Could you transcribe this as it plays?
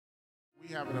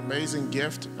You have an amazing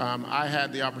gift. I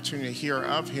had the opportunity to hear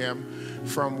of him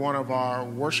from one of our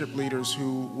worship leaders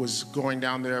who was going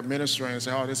down there ministering and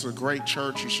said, oh, this is a great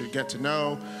church, you should get to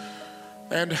know.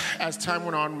 And as time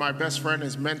went on, my best friend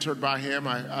is mentored by him.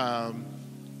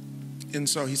 And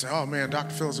so he said, oh man,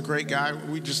 Dr. Phil is a great guy.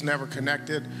 We just never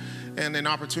connected. And an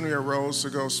opportunity arose to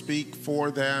go speak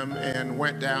for them, and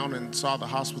went down and saw the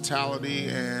hospitality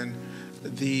and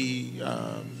the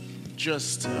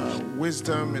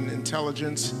wisdom and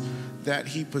intelligence that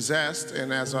he possessed.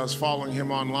 And as I was following him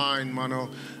online,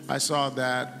 Mano, I saw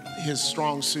that his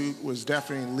strong suit was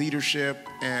definitely leadership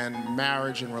and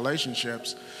marriage and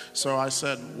relationships. So I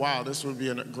said, wow, this would be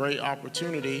a great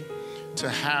opportunity to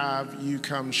have you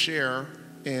come share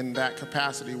in that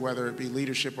capacity, whether it be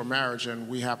leadership or marriage. And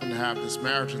we happen to have this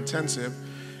marriage intensive,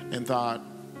 and thought,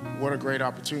 what a great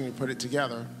opportunity to put it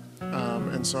together.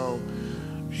 And so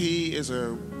he is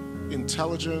a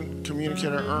intelligent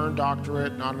communicator, earned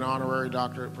doctorate, not an honorary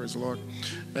doctorate, praise the Lord.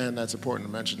 And that's important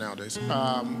to mention nowadays.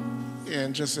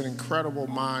 And just an incredible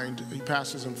mind. He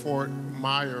pastors in Fort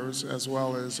Myers, as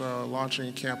well as launching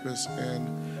a campus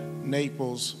in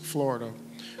Naples, Florida.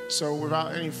 So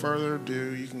without any further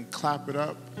ado, you can clap it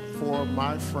up for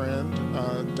my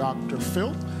friend, Dr.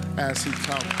 Phil, as he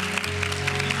comes.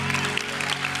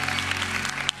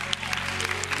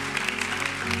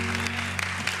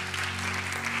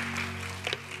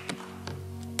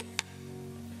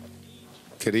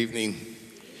 Good evening.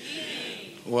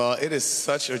 Well, it is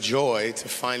such a joy to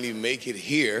finally make it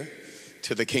here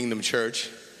to the Kingdom Church.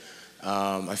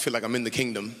 I feel like I'm in the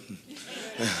kingdom.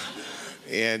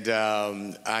 And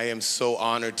I am so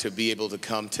honored to be able to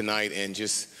come tonight and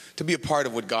just to be a part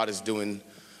of what God is doing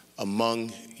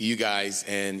among you guys.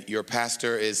 And your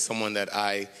pastor is someone that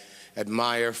I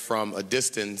admire from a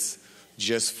distance,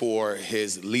 just for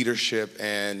his leadership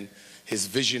and his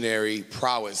visionary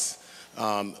prowess.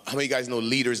 How many of you guys know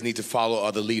leaders need to follow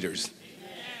other leaders?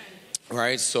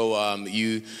 Right? So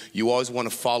you always want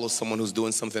to follow someone who's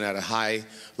doing something at a high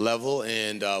level.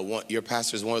 And your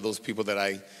pastor is one of those people that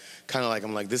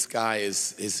I'm like, this guy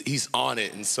he's on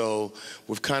it. And so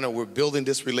we're building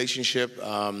this relationship.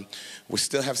 We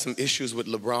still have some issues with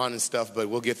LeBron and stuff, but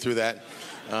we'll get through that.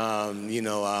 I'm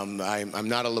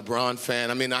not a LeBron fan.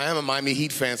 I mean, I am a Miami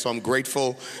Heat fan, so I'm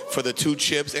grateful for the 2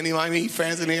 chips. Any Miami Heat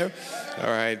fans in here? All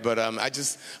right, but I'm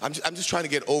just trying to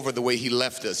get over the way he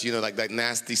left us, like that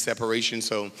nasty separation.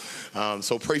 So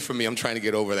pray for me. I'm trying to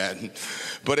get over that.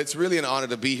 But it's really an honor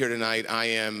to be here tonight. I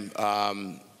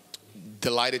am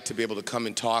delighted to be able to come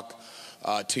and talk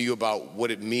to you about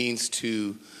what it means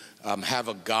to have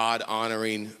a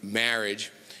God-honoring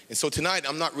marriage. And so tonight,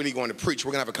 I'm not really going to preach.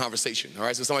 We're going to have a conversation, all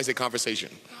right? So somebody say conversation.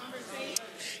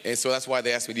 And so that's why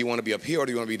they asked me, do you want to be up here or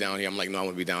do you want to be down here? I'm like, no, I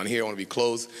want to be down here. I want to be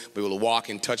close, be able to walk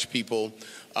and touch people.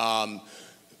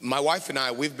 My wife and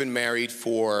I, we've been married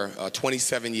for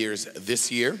 27 years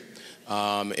this year.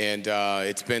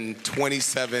 It's been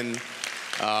 27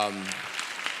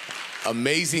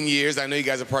 amazing years. I know you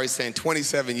guys are probably saying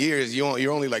 27 years.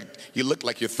 You're only you look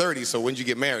like you're 30, so when did you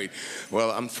get married?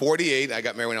 Well, I'm 48. I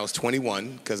got married when I was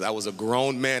 21 because I was a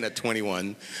grown man at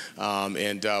 21.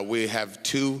 We have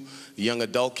 2 young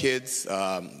adult kids.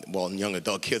 Young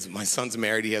adult kids. My son's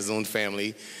married. He has his own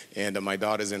family. And my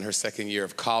daughter's in her 2nd year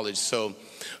of college. So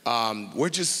and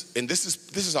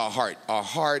this is our heart. Our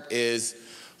heart is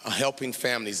helping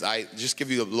families. I just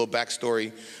give you a little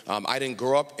backstory. I didn't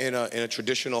grow up in a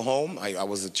traditional home. I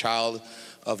was a child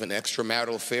of an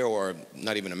extramarital affair, or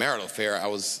not even a marital affair. I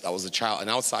was an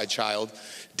outside child.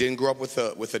 Didn't grow up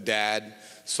with a dad,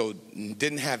 so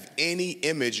didn't have any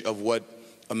image of what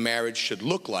a marriage should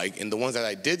look like. And the ones that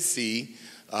I did see,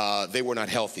 they were not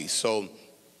healthy. So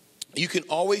you can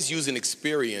always use an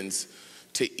experience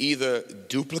to either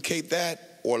duplicate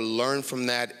that or learn from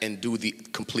that and do the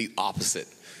complete opposite.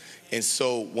 And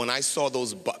so when I saw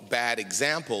those bad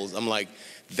examples, I'm like,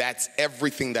 that's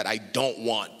everything that I don't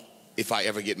want if I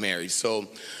ever get married. So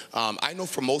I know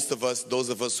for most of us, those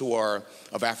of us who are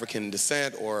of African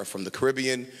descent or from the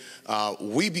Caribbean,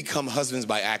 we become husbands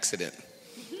by accident.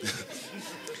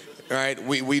 Right?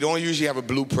 We don't usually have a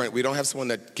blueprint. We don't have someone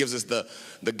that gives us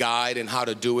the guide and how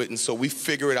to do it. And so we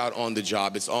figure it out on the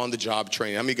job. It's on the job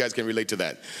training. How many of you guys can relate to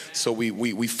that? So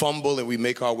we fumble and we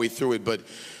make our way through it. But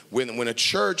when a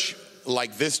church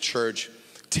like this church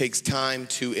takes time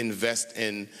to invest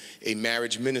in a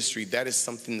marriage ministry, that is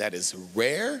something that is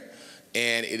rare,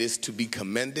 and it is to be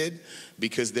commended,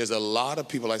 because there's a lot of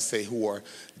people, I say, who are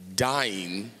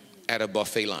dying at a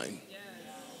buffet line.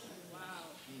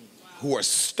 Who are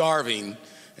starving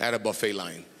at a buffet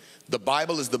line. The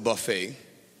Bible is the buffet,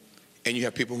 and you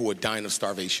have people who are dying of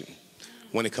starvation.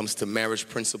 when it comes to marriage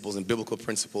principles and biblical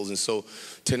principles. And so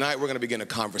tonight we're going to begin a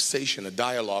conversation, a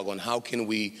dialogue on how can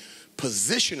we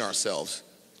position ourselves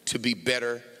to be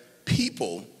better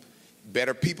people.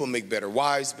 Better people make better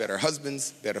wives, better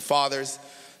husbands, better fathers.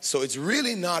 So it's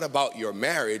really not about your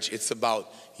marriage. It's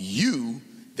about you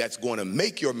that's going to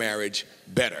make your marriage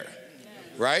better,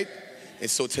 right? And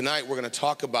so tonight we're going to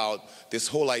talk about this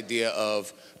whole idea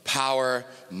of power,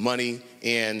 money,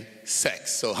 and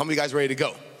sex. So how many guys ready to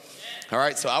go? All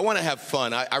right, so I want to have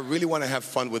fun. I really want to have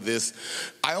fun with this.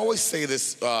 I always say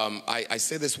this. I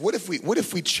say this. What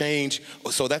if we change?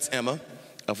 So that's Emma.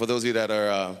 For those of you that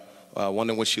are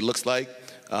wondering what she looks like,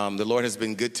 the Lord has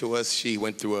been good to us. She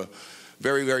went through a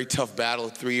very, very tough battle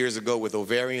 3 years ago with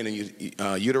ovarian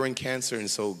and uterine cancer, and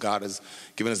so God has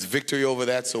given us victory over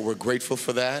that. So we're grateful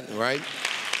for that, right?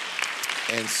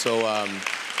 And so,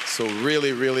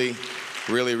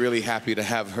 really happy to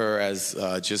have her as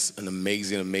just an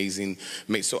amazing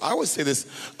mate. So I always say this,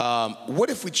 what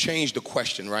if we change the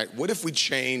question, right? What if we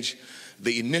change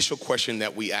the initial question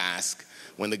that we ask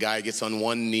when the guy gets on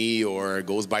one knee or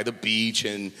goes by the beach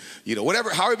and,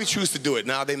 whatever, however you choose to do it.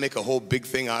 Now they make a whole big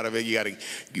thing out of it. You got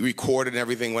to record it and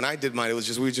everything. When I did mine, we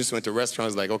just went to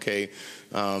restaurants like, okay,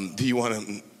 do you want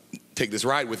to take this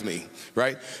ride with me,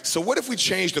 right? So what if we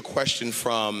change the question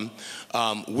from,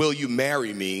 will you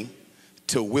marry me,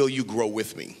 to will you grow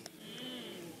with me?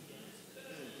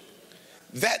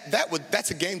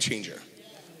 That's a game changer,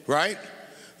 right?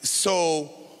 So,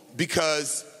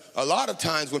 because a lot of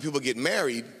times when people get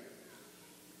married,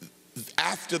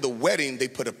 after the wedding, they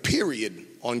put a period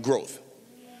on growth.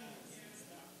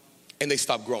 And they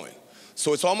stop growing.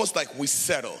 So it's almost like we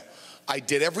settle. I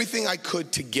did everything I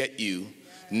could to get you.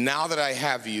 Now that I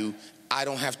have you, I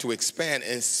don't have to expand.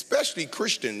 And especially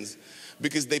Christians,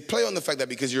 because they play on the fact that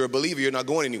because you're a believer, you're not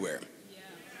going anywhere.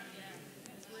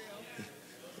 That's real.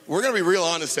 We're going to be real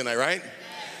honest tonight, right?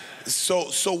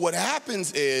 So what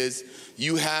happens is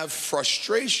you have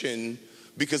frustration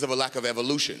because of a lack of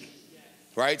evolution,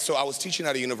 right? So I was teaching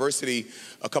at a university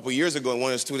a couple years ago, and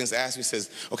one of the students asked me, says,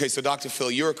 okay, so Dr.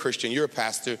 Phil, you're a Christian, you're a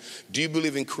pastor. Do you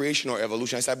believe in creation or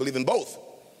evolution? I said, I believe in both.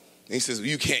 And he says,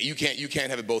 you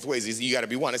can't have it both ways. He said, you got to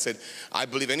be one. I said, I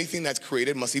believe anything that's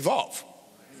created must evolve.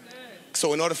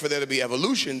 So in order for there to be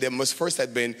evolution, there must first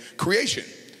have been creation.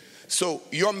 So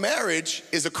your marriage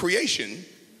is a creation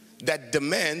that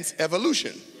demands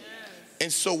evolution.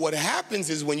 And so what happens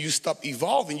is when you stop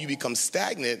evolving, you become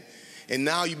stagnant, and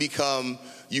now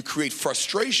you create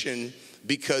frustration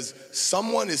because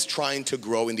someone is trying to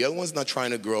grow and the other one's not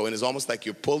trying to grow, and it's almost like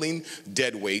you're pulling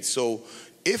dead weight. So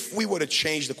if we were to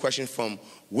change the question from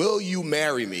will you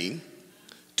marry me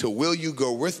to will you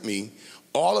go with me,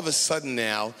 all of a sudden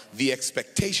now the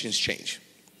expectations change.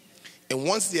 And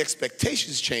once the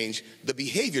expectations change, the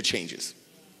behavior changes,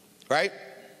 right?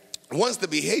 Once the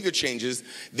behavior changes,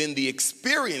 then the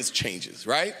experience changes,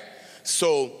 right?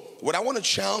 So what I want to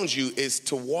challenge you is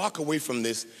to walk away from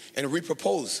this and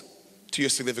repropose to your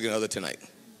significant other tonight.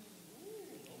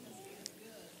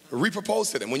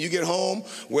 Repropose to them. When you get home,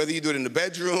 whether you do it in the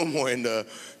bedroom or in the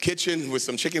kitchen with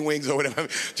some chicken wings or whatever,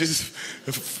 just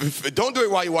don't do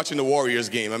it while you're watching the Warriors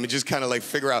game. I mean, just kind of like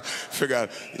figure out,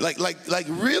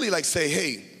 really say,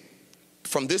 hey,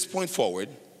 from this point forward,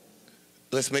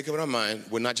 let's make up our mind.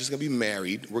 We're not just going to be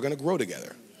married. We're going to grow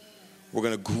together. We're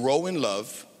going to grow in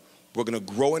love. We're going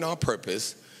to grow in our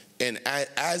purpose. And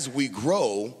as we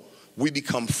grow, we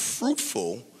become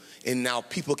fruitful, and now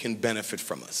people can benefit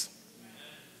from us.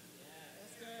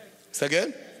 Is that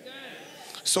good?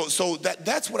 So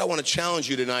that's what I want to challenge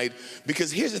you tonight,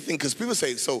 because here's the thing, because people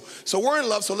say, so we're in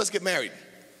love, so let's get married.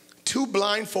 Two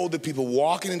blindfolded people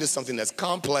walking into something that's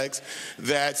complex,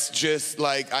 that's just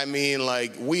like,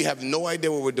 we have no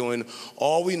idea what we're doing.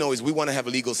 All we know is we want to have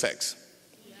legal sex.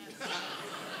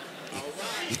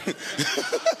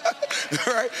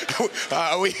 All right?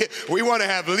 We want to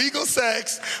have legal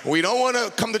sex. We don't want to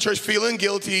come to church feeling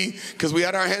guilty because we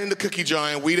had our hand in the cookie jar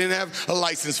and we didn't have a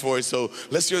license for it. So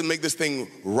let's just make this thing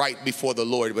right before the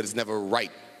Lord, but it's never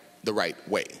right the right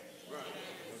way.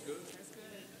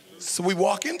 So we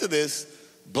walk into this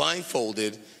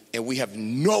blindfolded and we have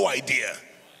no idea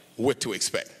what to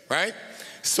expect, right?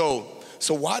 So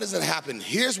why does that happen?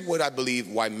 Here's what I believe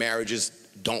why marriages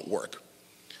don't work.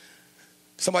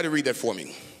 Somebody read that for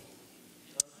me.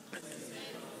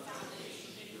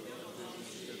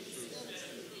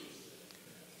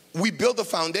 We build a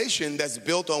foundation that's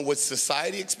built on what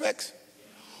society expects,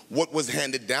 what was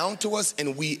handed down to us,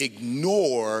 and we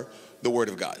ignore the Word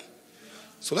of God.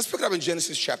 So let's pick it up in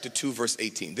Genesis chapter 2, verse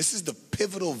 18. This is the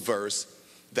pivotal verse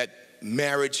that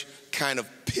marriage kind of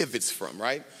pivots from,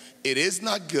 right? It is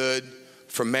not good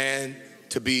for man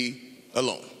to be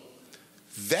alone.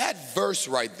 That verse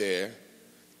right there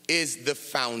is the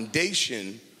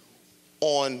foundation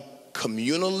on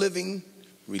communal living,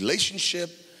 relationship,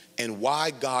 and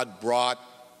why God brought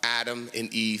Adam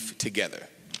and Eve together.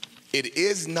 It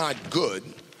is not good.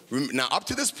 Now, up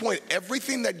to this point,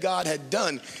 everything that God had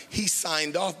done, he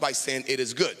signed off by saying it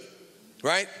is good,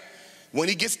 right? When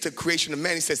he gets to creation of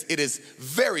man, he says it is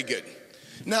very good.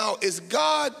 Now, is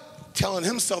God telling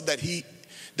himself that he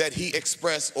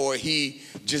expressed or he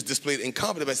just displayed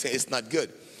incompetence by saying it's not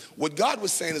good? What God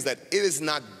was saying is that it is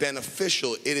not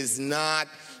beneficial. It is not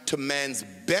to man's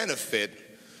benefit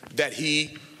that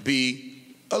he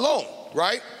be alone,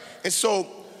 right? And so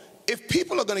if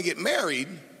people are going to get married,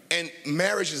 and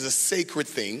marriage is a sacred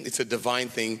thing, it's a divine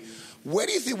thing, where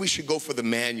do you think we should go for the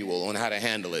manual on how to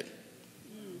handle it?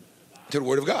 To the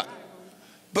Word of God.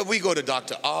 But we go to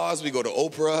Dr. Oz, we go to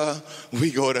Oprah,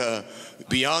 we go to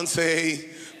Beyonce,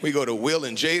 we go to Will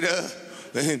and Jada.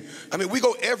 I mean, we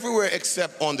go everywhere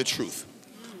except on the truth.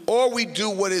 Or we do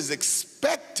what is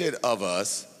expected of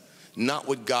us, not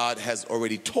what God has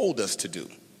already told us to do.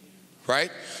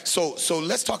 Right? So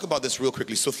let's talk about this real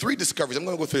quickly. So 3 discoveries. I'm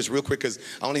going to go through this real quick because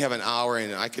I only have an hour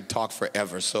and I could talk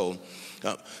forever. So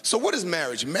what is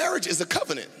marriage? Marriage is a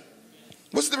covenant.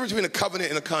 What's the difference between a covenant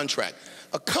and a contract?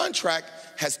 A contract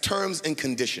has terms and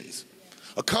conditions.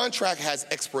 A contract has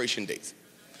expiration dates.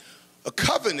 A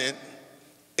covenant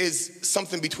is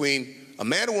something between a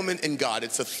man, a woman, and God.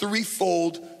 It's a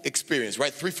threefold experience,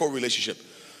 right? Threefold relationship.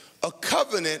 A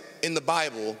covenant in the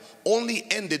Bible only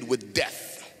ended with death.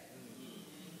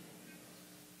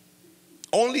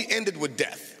 Only ended with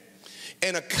death.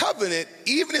 And a covenant,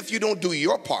 even if you don't do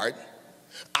your part,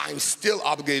 I'm still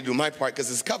obligated to do my part because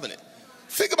it's a covenant.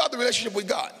 Think about the relationship with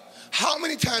God. How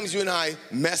many times you and I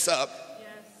mess up, yes,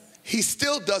 he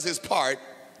still does his part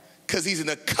because he's in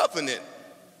a covenant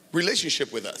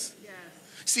relationship with us. Yes.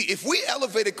 See, if we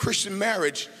elevated Christian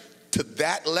marriage to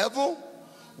that level,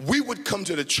 we would come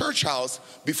to the church house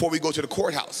before we go to the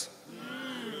courthouse.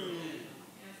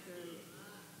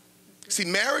 See,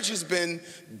 marriage has been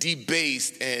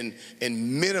debased and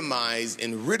minimized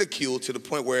and ridiculed to the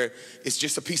point where it's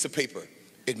just a piece of paper.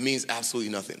 It means absolutely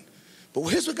nothing. But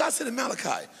here's what God said in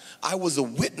Malachi. I was a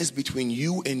witness between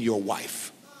you and your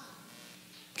wife.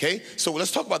 Okay, so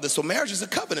let's talk about this. So marriage is a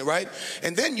covenant, right?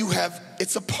 And then you have,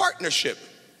 it's a partnership.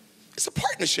 It's a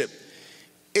partnership.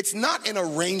 It's not an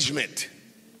arrangement.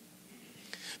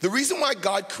 The reason why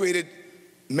God created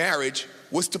marriage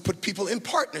was to put people in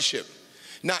partnership.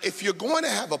 Now, if you're going to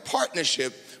have a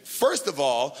partnership, first of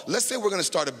all, let's say we're going to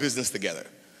start a business together.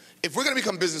 If we're going to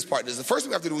become business partners, the first thing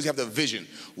we have to do is have the vision.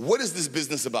 What is this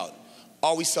business about?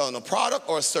 Are we selling a product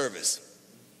or a service?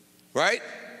 Right?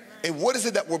 And what is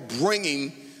it that we're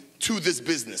bringing to this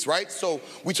business, right? So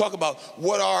we talk about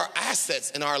what are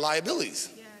assets and our liabilities.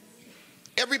 Yes.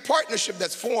 Every partnership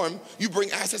that's formed, you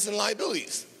bring assets and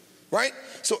liabilities, right?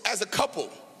 So as a couple,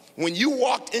 when you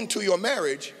walked into your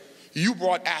marriage, you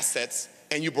brought assets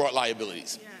and you brought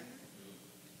liabilities. Yeah.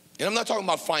 And I'm not talking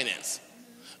about finance.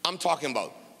 I'm talking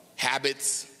about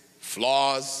habits,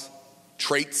 flaws,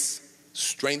 traits,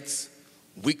 strengths,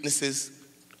 weaknesses,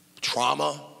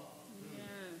 trauma, yeah,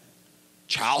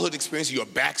 childhood experience, your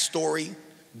backstory,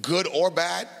 good or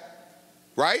bad,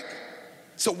 right?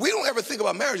 So we don't ever think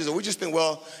about marriages. We just think,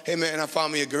 well, hey, man, I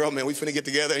found me a girl, man. We finna get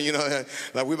together, you know,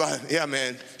 like we about, yeah,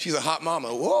 man, she's a hot mama.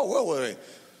 Whoa.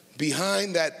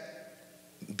 Behind that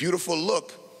beautiful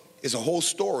look is a whole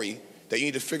story that you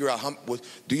need to figure out.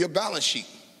 Do your balance sheet.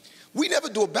 We never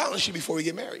do a balance sheet before we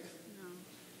get married. No.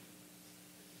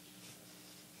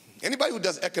 Anybody who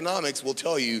does economics will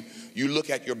tell you, you look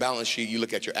at your balance sheet, you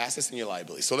look at your assets and your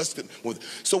liabilities.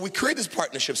 So we create this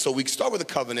partnership. So we start with a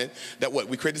covenant that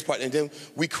we create this partnership, and then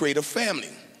we create a family.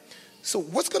 So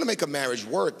what's going to make a marriage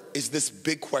work is this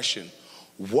big question.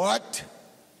 What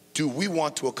do we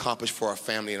want to accomplish for our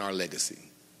family and our legacy?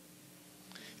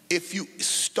 If you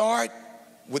start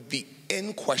with the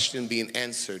end question being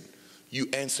answered, you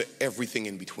answer everything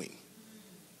in between.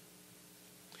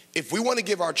 If we want to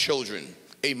give our children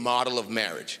a model of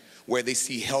marriage where they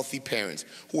see healthy parents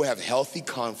who have healthy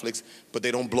conflicts, but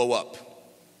they don't blow up,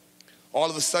 all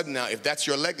of a sudden now, if that's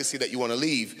your legacy that you want to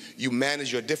leave, you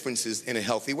manage your differences in a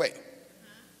healthy way.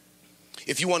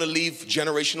 If you want to leave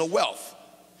generational wealth,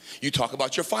 you talk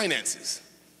about your finances.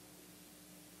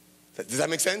 Does that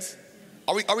make sense?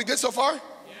 Are we good so far?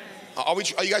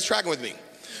 Yes. Are you guys tracking with me?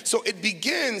 So it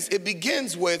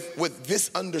begins with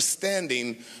this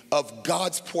understanding of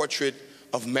God's portrait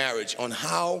of marriage, on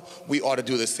how we ought to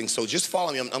do this thing. So just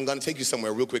follow me. I'm going to take you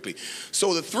somewhere real quickly.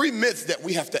 So the 3 myths that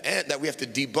we have to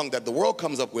debunk, that the world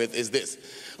comes up with, is this.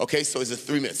 Okay, so it's the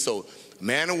 3 myths. So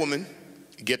man and woman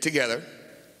get together,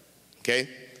 okay?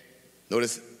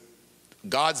 Notice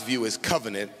God's view is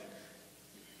covenant.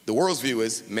 The world's view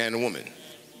is man and woman.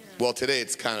 Well, today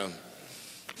it's kind of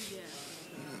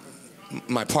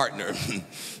my partner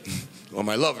or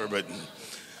my lover, but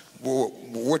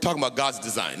we're talking about God's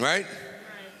design, right?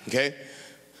 Okay?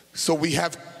 So we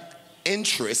have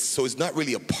interests, so it's not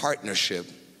really a partnership.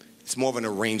 It's more of an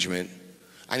arrangement.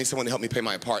 I need someone to help me pay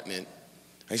my apartment.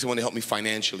 I need someone to help me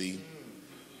financially.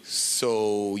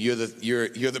 So you're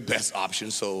the best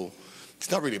option. So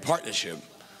it's not really a partnership.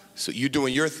 So you're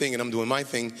doing your thing and I'm doing my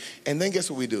thing. And then guess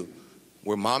what we do?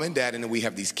 We're mom and dad, and then we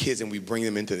have these kids and we bring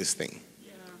them into this thing.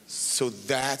 Yeah. So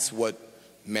that's what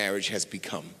marriage has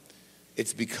become.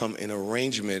 It's become an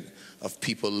arrangement of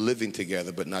people living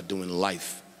together but not doing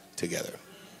life together.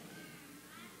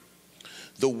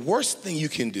 The worst thing you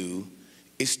can do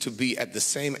is to be at the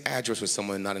same address with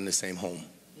someone not in the same home.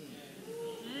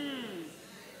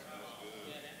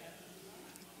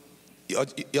 Y'all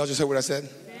just heard what I said?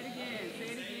 Say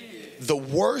it again. The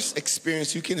worst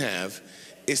experience you can have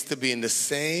is to be in the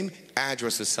same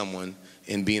address as someone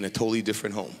and be in a totally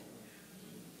different home.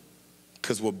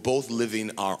 Because we're both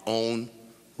living our own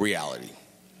reality.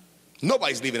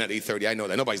 Nobody's leaving at 8:30. I know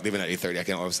that. Nobody's leaving at 8:30. I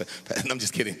can't always say. I'm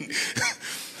just kidding.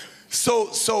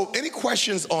 So any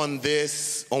questions on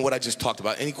this, on what I just talked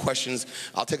about? Any questions?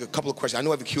 I'll take a couple of questions. I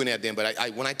know I have a Q&A at the end, but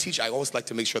when I teach, I always like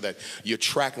to make sure that you're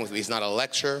tracking with me. It's not a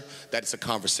lecture, that it's a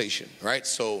conversation, right?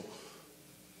 So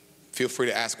feel free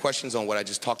to ask questions on what I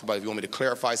just talked about. If you want me to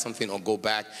clarify something or go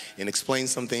back and explain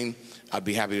something, I'd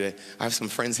be happy to. I have some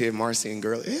friends here, Marcy and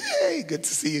Girl. Hey, good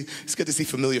to see you. It's good to see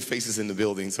familiar faces in the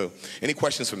building. So any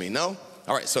questions for me? No?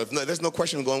 All right, so if there's no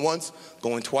question, going once,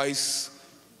 going twice,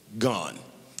 gone.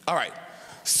 All right,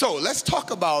 so let's talk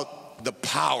about the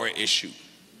power issue.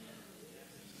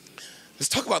 Let's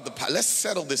talk about let's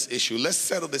settle this issue. Let's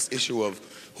settle this issue of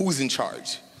who's in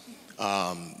charge.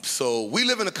 So we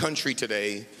live in a country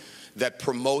today that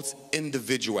promotes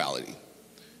individuality.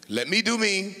 Let me do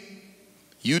me,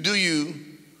 you do you.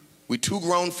 We two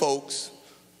grown folks.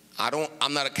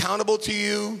 I'm not accountable to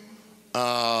you.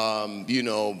 I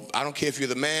don't care if you're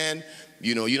the man.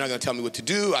 You're not going to tell me what to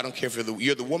do. I don't care if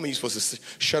you're the woman. You're supposed to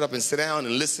shut up and sit down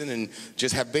and listen and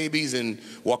just have babies and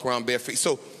walk around barefoot.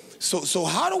 So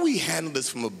how do we handle this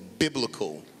from a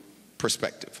biblical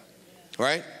perspective,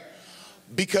 right?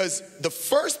 Because the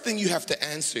first thing you have to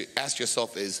ask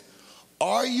yourself is,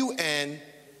 are you an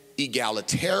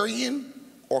egalitarian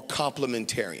or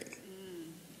complementarian?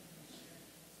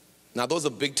 Now, those are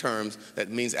big terms that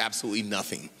means absolutely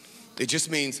nothing. It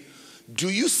just means, do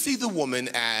you see the woman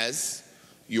as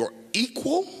your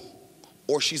equal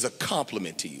or she's a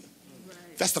complement to you? Right.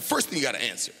 That's the first thing you got to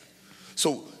answer.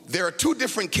 So there are two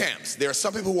different camps. There are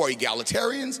some people who are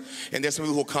egalitarians and there's some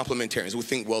people who are complementarians. We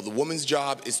think, well, the woman's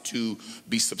job is to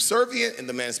be subservient and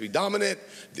the man is to be dominant.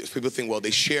 There's people who think, well,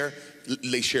 they share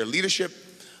leadership.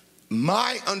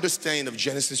 My understanding of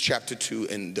Genesis chapter 2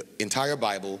 and the entire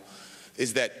Bible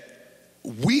is that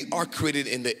we are created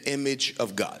in the image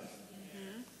of God.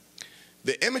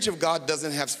 The image of God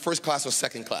doesn't have first class or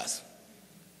second class.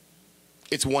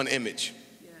 It's one image,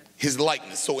 his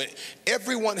likeness. So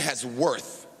everyone has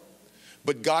worth,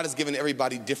 but God has given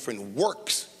everybody different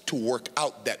works to work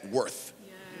out that worth.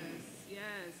 Yes,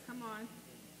 come on.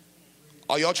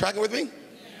 Are y'all tracking with me?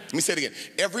 Let me say it again.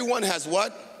 Everyone has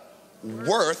what?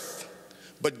 Worth,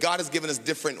 but God has given us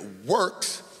different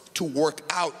works to work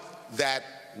out that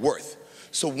worth.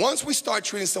 So once we start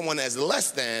treating someone as less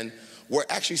than, we're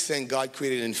actually saying God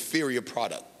created an inferior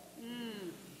product.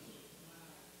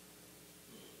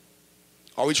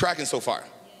 Are we tracking so far?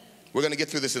 We're going to get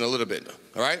through this in a little bit,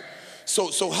 all right?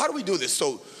 So how do we do this?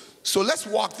 So let's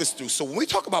walk this through. So when we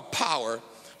talk about power,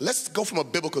 let's go from a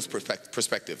biblical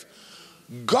perspective.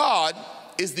 God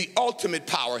is the ultimate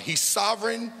power. He's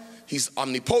sovereign. He's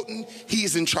omnipotent. He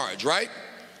is in charge, right?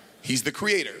 He's the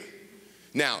creator.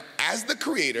 Now, as the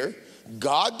creator,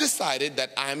 God decided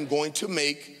that I'm going to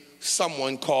make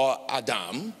someone called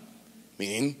Adam,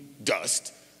 meaning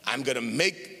dust. I'm going to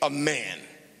make a man,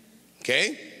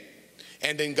 okay?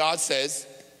 And then God says,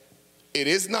 it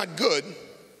is not good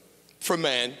for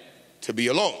man to be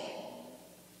alone,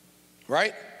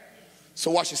 right?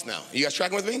 So watch this now. You guys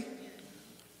tracking with me?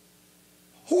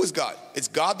 Who is God? It's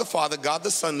God the Father, God the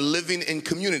Son living in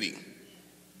community.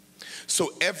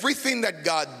 So everything that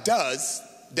God does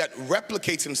that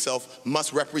replicates himself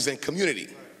must represent community.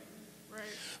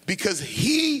 Because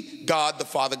he, God the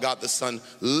Father, God the Son,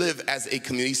 live as a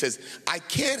community. He says, I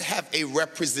can't have a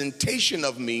representation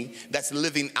of me that's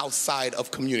living outside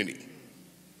of community.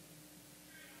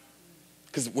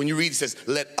 Because when you read, it says,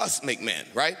 let us make man,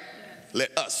 right?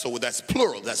 let us. So that's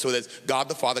plural. That's God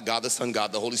the Father, God the Son,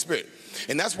 God the Holy Spirit.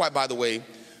 And that's why, by the way,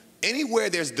 anywhere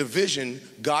there's division,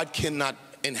 God cannot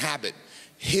inhabit.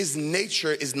 His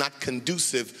nature is not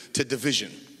conducive to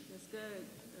division. That's good.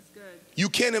 That's good. You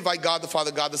can't invite God the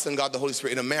Father, God the Son, God the Holy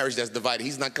Spirit in a marriage that's divided.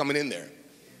 He's not coming in there.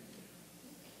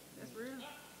 That's real.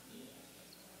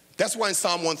 That's why in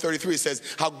Psalm 133 it says,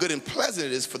 how good and pleasant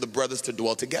it is for the brothers to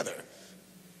dwell together.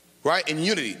 Right? In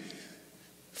unity.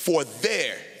 For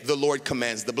there the Lord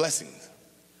commands the blessings.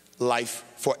 Life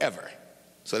forever.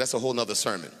 So that's a whole nother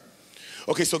sermon.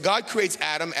 Okay, so God creates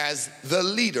Adam as the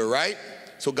leader, right?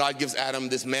 So God gives Adam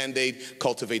this mandate,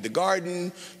 cultivate the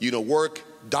garden, work,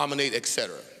 dominate,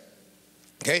 etc.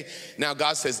 Okay, now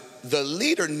God says the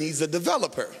leader needs a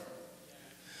developer.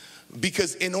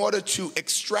 Because in order to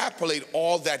extrapolate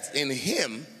all that's in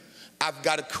him, I've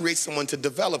got to create someone to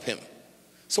develop him.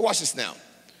 So watch this now.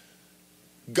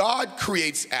 God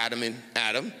creates Adam,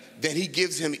 then he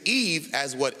gives him Eve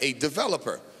as what? A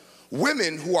developer.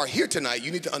 Women who are here tonight,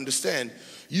 you need to understand,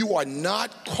 you are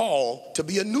not called to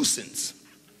be a nuisance.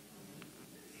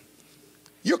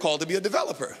 You're called to be a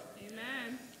developer.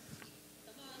 Amen.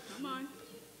 Come on.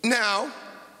 Now,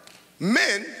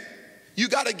 men, you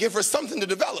got to give her something to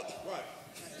develop.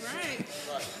 That's right.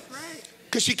 That's right.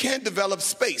 Because she can't develop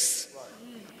space.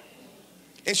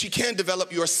 And she can't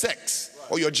develop your sex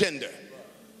or your gender.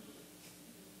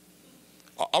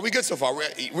 Are we good so far? We're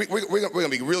going to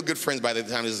be real good friends by the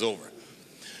time this is over.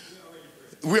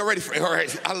 We're already friends. All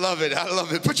right. I love it. I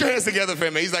love it. Put your hands together for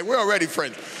him. He's like, we're already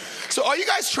friends. So are you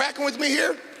guys tracking with me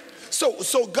here?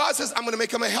 So God says, I'm going to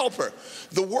make him a helper.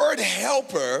 The word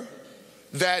helper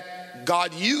that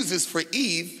God uses for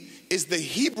Eve is the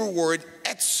Hebrew word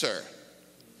etzer,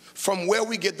 from where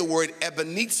we get the word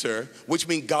Ebenezer, which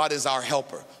means God is our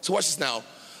helper. So watch this now.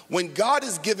 When God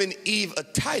is giving Eve a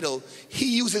title,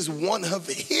 he uses one of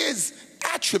his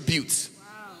attributes.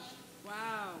 Wow.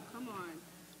 Wow. Come on.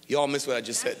 Y'all missed what I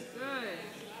just said. Good.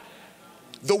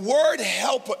 The word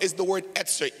helper is the word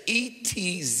etzer,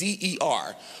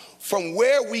 E-T-Z-E-R, from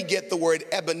where we get the word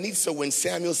Ebenezer when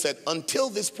Samuel said, until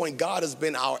this point, God has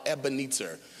been our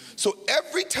Ebenezer. So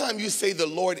every time you say the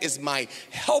Lord is my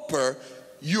helper,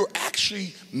 you're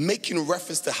actually making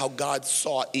reference to how God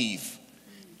saw Eve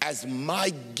as my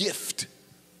gift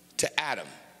to Adam.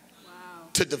 Wow.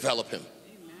 To develop him.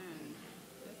 Amen.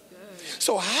 That's good.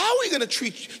 So how are you going to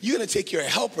treat, you're going to take your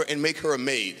helper and make her a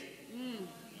maid?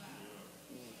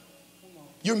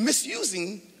 You're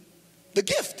misusing the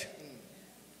gift.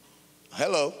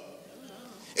 Hello.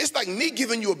 It's like me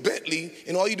giving you a Bentley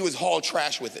and all you do is haul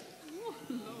trash with it.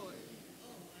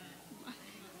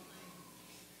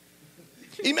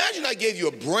 Imagine I gave you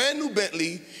a brand new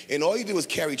Bentley and all you did was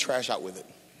carry trash out with it.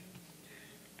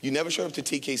 You never showed up to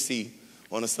TKC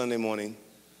on a Sunday morning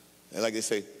and like they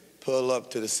say, pull up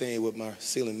to the scene with my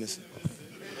ceiling missing.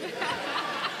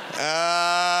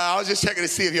 I was just checking to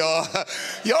see if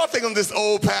y'all think I'm this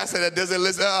old pastor that doesn't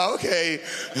listen. Oh, okay.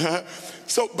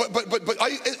 So, but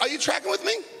are you tracking with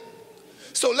me?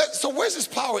 So where's this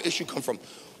power issue come from?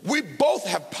 We both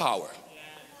have power.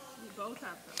 We both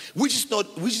have to.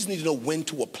 We just need to know when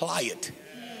to apply it.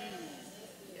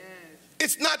 Yes.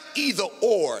 It's not either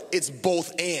or, it's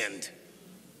both and.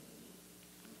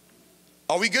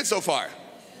 Are we good so far?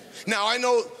 Now I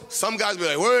know some guys be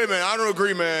like, wait, man, I don't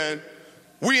agree, man.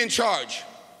 We in charge.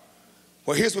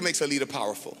 Well, here's what makes a leader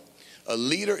powerful. A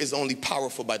leader is only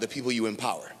powerful by the people you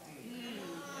empower.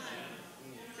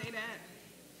 Say that.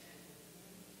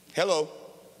 Hello.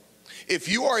 If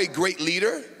you are a great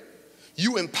leader,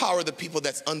 you empower the people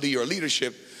that's under your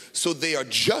leadership so they are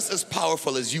just as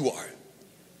powerful as you are.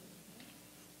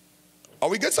 Are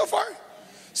we good so far?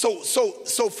 So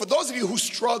for those of you who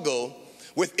struggle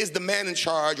with is the man in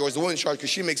charge or is the woman in charge because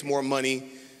she makes more money,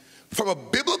 from a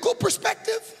biblical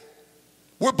perspective,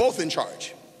 we're both in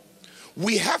charge.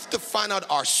 We have to find out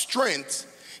our strengths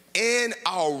and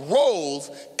our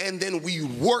roles, and then we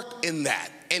work in that,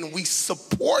 and we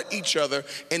support each other,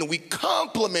 and we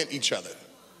complement each other.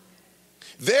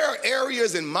 There are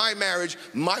areas in my marriage,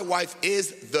 my wife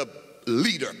is the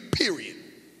leader, period.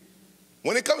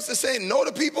 When it comes to saying no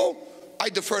to people, I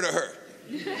defer to her.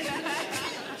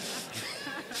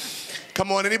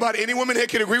 Come on, anybody, any woman here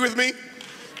can agree with me?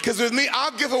 Because with me,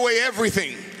 I'll give away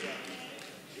everything.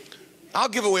 I'll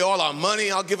give away all our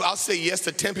money. I'll say yes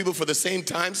to 10 people for the same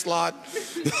time slot.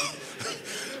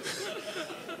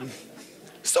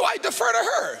 So I defer to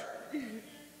her.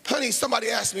 Honey, somebody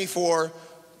asked me for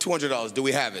 $200. Do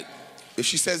we have it? If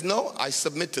she says no, I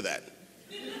submit to that.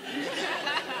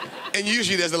 And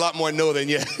usually there's a lot more no than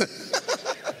yes.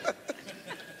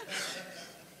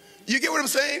 You get what I'm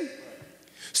saying?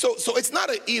 So it's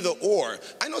not an either or.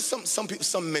 I know some people,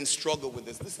 some men struggle with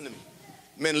this. Listen to me.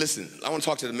 Men, listen. I want to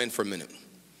talk to the men for a minute.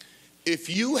 If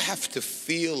you have to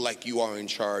feel like you are in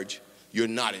charge, you're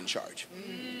not in charge.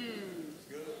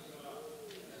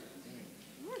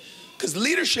 Because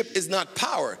leadership is not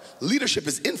power. Leadership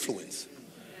is influence.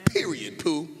 Period,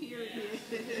 Pooh.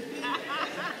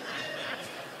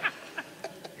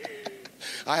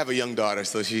 I have a young daughter,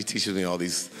 so she teaches me all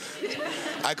these.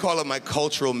 I call her my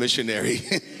cultural missionary.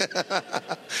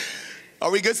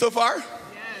 Are we good so far? Yes.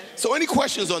 So any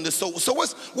questions on this? So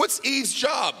what's Eve's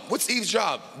job? What's Eve's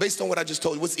job? Based on what I just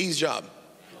told you, what's Eve's job?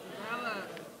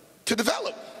 To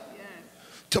develop. Yes.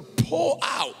 To pull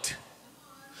out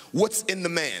what's in the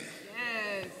man.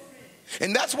 Yes.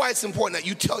 And that's why it's important that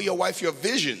you tell your wife your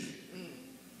vision.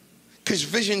 Because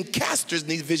vision casters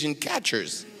need vision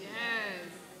catchers.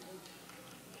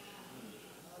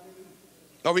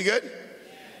 Are we good?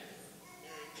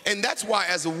 And that's why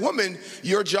as a woman,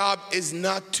 your job is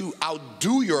not to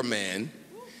outdo your man.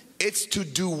 It's to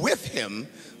do with him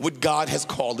what God has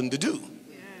called him to do.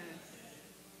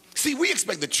 See, we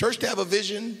expect the church to have a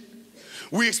vision.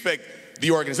 We expect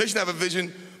the organization to have a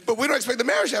vision. But we don't expect the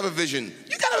marriage to have a vision.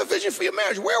 You got to have a vision for your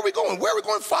marriage. Where are we going? Where are we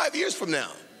going 5 years from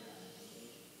now?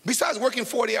 Besides working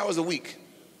 40 hours a week.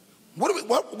 What are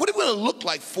we going to look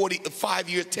like 5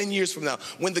 years, 10 years from now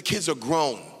when the kids are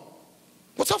grown?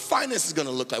 What's our finances going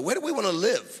to look like? Where do we want to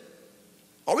live?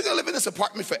 Are we going to live in this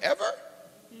apartment forever?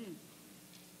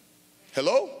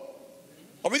 Hello?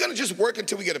 Are we going to just work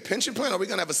until we get a pension plan? Or are we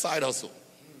going to have a side hustle?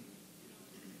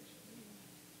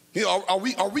 You know, are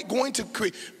we going to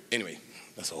create? Anyway,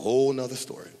 that's a whole nother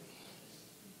story.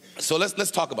 So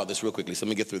let's talk about this real quickly. So let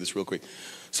me get through this real quick.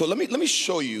 So let me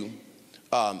show you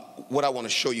what I want to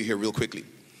show you here real quickly.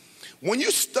 When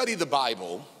you study the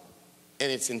Bible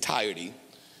in its entirety,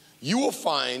 you will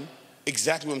find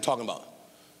exactly what I'm talking about.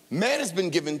 Man has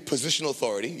been given positional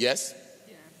authority, yes?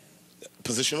 Yeah.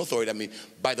 Positional authority, I mean,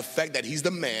 by the fact that he's the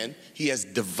man, he has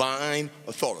divine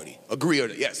authority. Agree or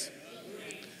not? Yes.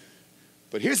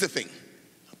 But here's the thing.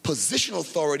 Positional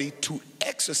authority to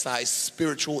exercise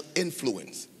spiritual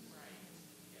influence.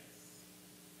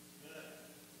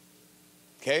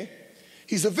 Okay?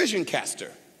 He's a vision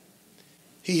caster.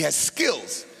 He has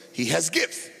skills. He has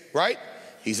gifts, right?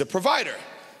 He's a provider.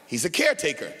 He's a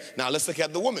caretaker. Now let's look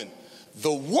at the woman.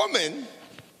 The woman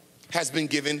has been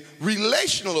given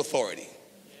relational authority.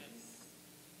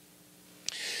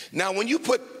 Now when you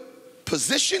put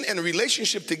position and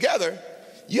relationship together,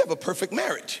 you have a perfect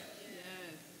marriage.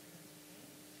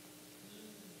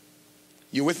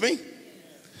 You with me?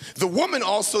 The woman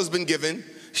also has been given,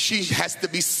 she has to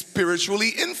be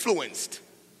spiritually influenced.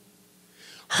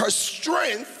 Her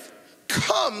strength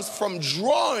comes from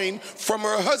drawing from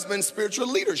her husband's spiritual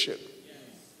leadership.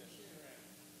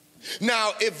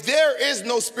 Now, if there is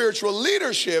no spiritual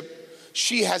leadership,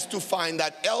 she has to find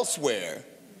that elsewhere.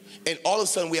 And all of a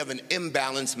sudden we have an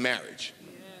imbalanced marriage.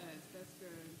 Yes, that's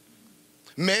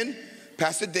good. Men,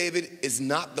 Pastor David is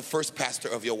not the first pastor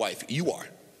of your wife. You are.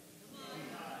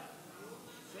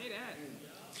 Say that.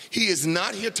 He is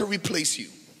not here to replace you.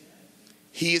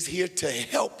 He is here to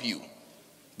help you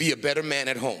be a better man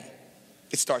at home.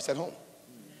 It starts at home.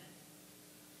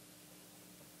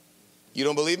 You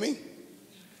don't believe me?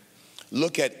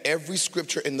 Look at every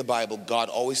scripture in the Bible. God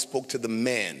always spoke to the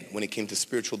man when it came to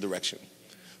spiritual direction.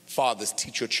 Fathers,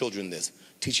 teach your children this.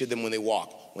 Teach them when they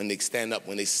walk, when they stand up,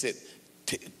 when they sit.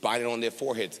 Bind it on their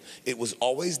foreheads. It was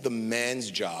always the man's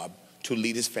job to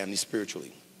lead his family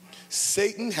spiritually.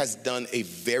 Satan has done a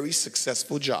very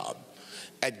successful job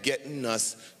at getting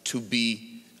us to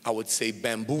be, I would say,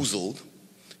 bamboozled,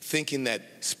 thinking that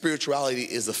spirituality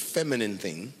is a feminine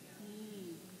thing,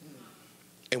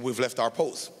 and we've left our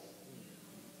post.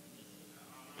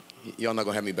 Y'all not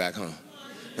gonna have me back, huh?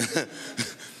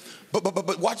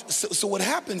 But watch. So what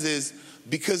happens is,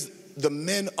 because the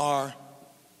men are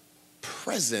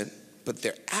present, but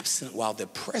they're absent while they're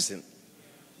present,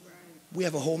 we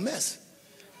have a whole mess.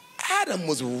 Adam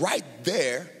was right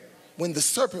there when the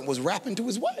serpent was rapping to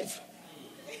his wife.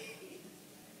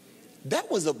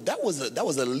 That was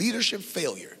a leadership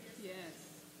failure. Yes.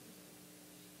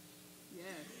 Yes.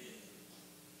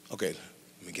 Okay,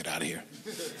 let me get out of here.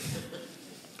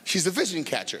 She's a vision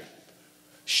catcher.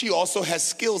 She also has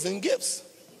skills and gifts.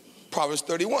 Proverbs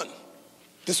 31.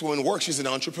 This woman works, she's an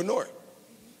entrepreneur.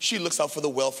 She looks out for the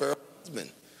welfare of her husband.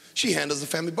 She handles the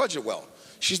family budget well.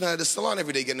 She's not at the salon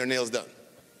every day getting her nails done.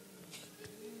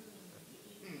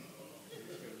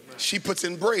 She puts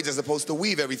in braids as opposed to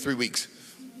weave every 3 weeks.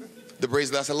 The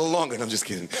braids last a little longer, and I'm just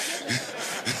kidding.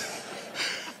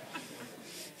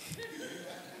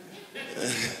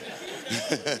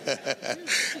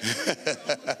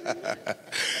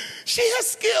 She has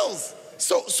skills.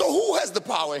 So who has the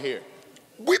power here?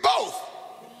 We both.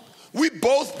 We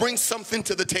both bring something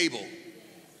to the table,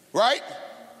 right?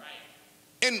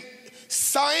 And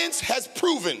science has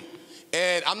proven,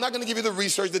 and I'm not going to give you the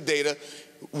research, the data,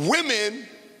 women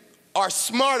are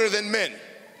smarter than men.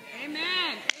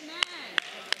 Amen.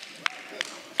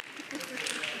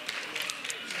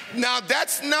 Now,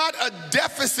 that's not a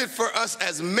deficit for us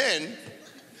as men.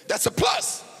 That's a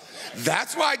plus.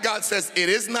 That's why God says it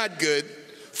is not good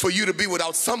for you to be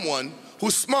without someone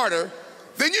who's smarter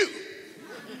than you.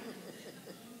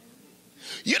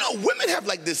 You know, women have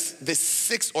like this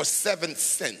sixth or seventh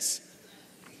sense.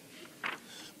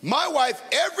 My wife,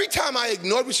 every time I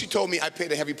ignored what she told me, I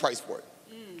paid a heavy price for it.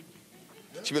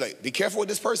 She'd be like, be careful with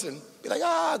this person. Be like,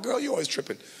 girl, you're always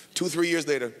tripping. 2-3 years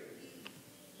later.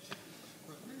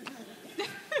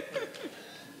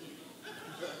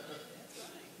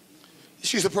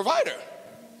 She's a provider.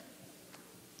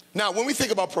 Now, when we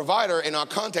think about provider in our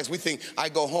context, we think I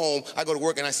go home, I go to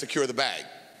work, and I secure the bag.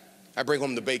 I bring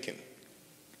home the bacon.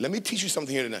 Let me teach you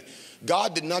something here tonight.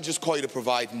 God did not just call you to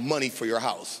provide money for your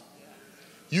house.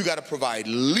 You got to provide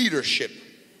leadership.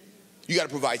 You got to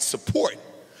provide support.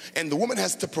 And the woman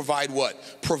has to provide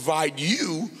what? Provide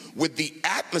you with the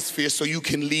atmosphere so you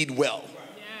can lead well.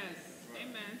 Yes.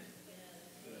 Amen.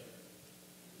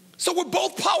 So we're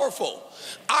both powerful.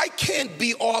 I can't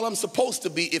be all I'm supposed to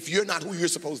be if you're not who you're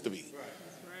supposed to be. That's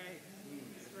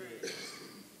right.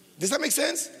 Does that make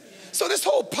sense? So this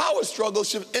whole power struggle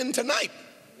should end tonight.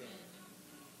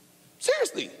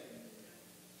 Seriously.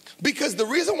 Because the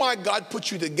reason why God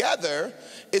put you together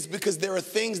is because there are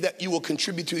things that you will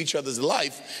contribute to each other's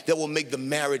life that will make the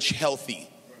marriage healthy.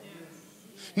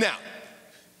 Now,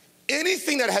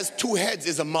 anything that has two heads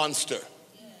is a monster.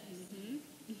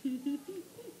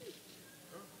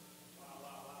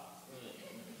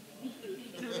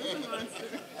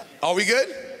 Are we good?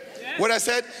 What I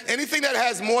said? Anything that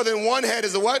has more than one head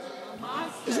is a what? A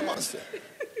monster. Is a monster.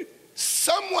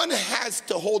 Someone has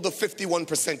to hold the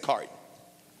 51% card.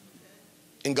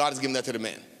 And God has given that to the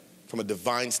man from a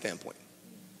divine standpoint.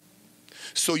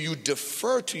 So you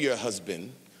defer to your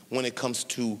husband when it comes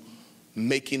to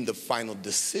making the final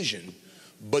decision,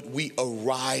 but we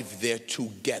arrive there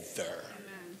together.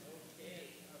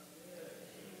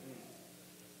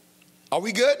 Are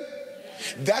we good?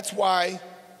 That's why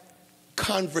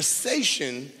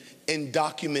conversation and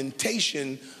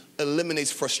documentation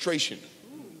eliminates frustration.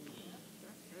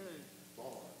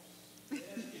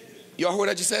 Y'all heard what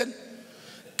I just said?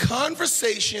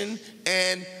 Conversation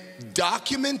and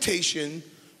documentation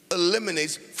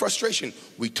eliminates frustration.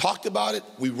 We talked about it,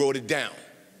 we wrote it down.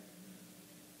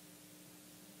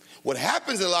 What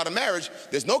happens in a lot of marriage,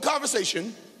 there's no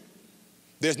conversation,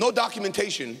 there's no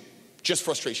documentation, just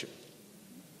frustration.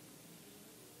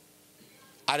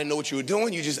 I didn't know what you were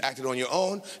doing, you just acted on your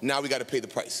own, now we got to pay the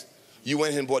price. You went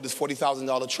ahead and bought this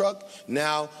 $40,000 truck.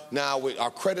 Now our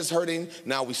credit's hurting.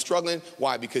 Now we're struggling.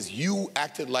 Why? Because you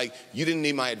acted like you didn't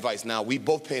need my advice. Now we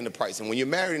both paying the price. And when you're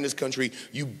married in this country,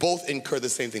 you both incur the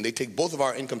same thing. They take both of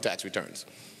our income tax returns.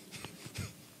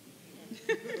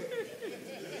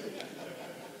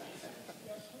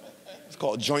 It's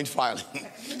called joint filing.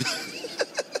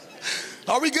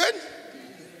 Are we good?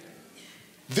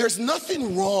 There's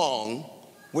nothing wrong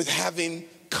with having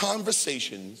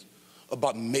conversations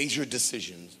about major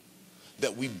decisions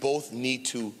that we both need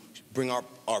to bring our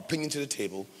opinion to the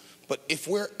table. But if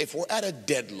we're at a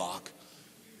deadlock,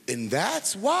 and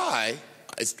that's why,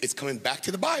 it's coming back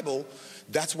to the Bible,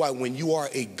 that's why when you are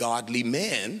a godly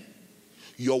man,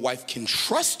 your wife can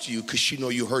trust you because she know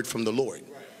you heard from the Lord.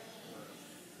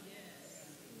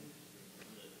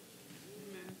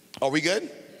 Are we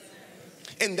good?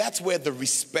 And that's where the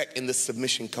respect and the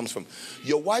submission comes from.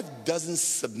 Your wife doesn't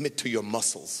submit to your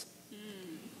muscles.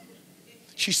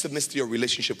 She submits to your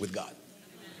relationship with God.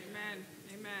 Amen.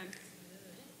 Amen.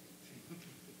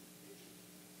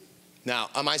 Now,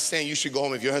 am I saying you should go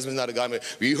home if your husband's not a godly man?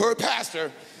 You heard,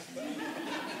 Pastor.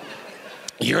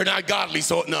 You're not godly,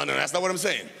 so no, that's not what I'm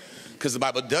saying. Because the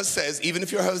Bible does says, even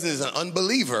if your husband is an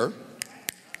unbeliever,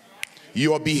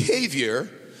 your behavior,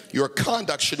 your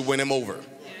conduct should win him over.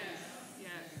 Yes.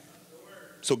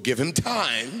 So give him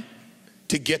time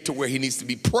to get to where he needs to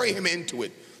be. Pray him into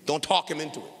it. Don't talk him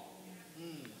into it.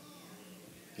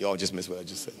 Y'all just missed what I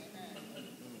just said.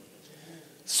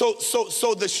 So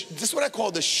this is what I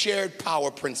call the shared power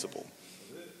principle.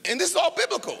 And this is all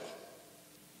biblical.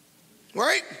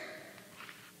 Right?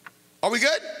 Are we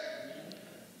good?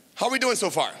 How are we doing so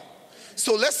far?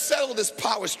 So let's settle this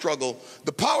power struggle.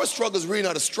 The power struggle is really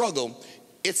not a struggle.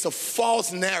 It's a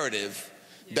false narrative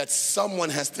that someone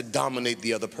has to dominate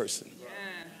the other person. Yeah.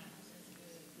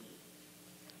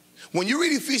 When you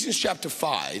read Ephesians chapter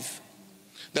 5,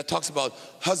 that talks about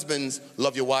husbands,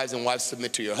 love your wives, and wives,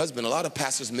 submit to your husband, a lot of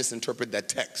pastors misinterpret that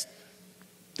text.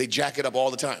 They jack it up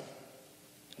all the time.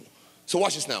 So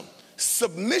watch this now.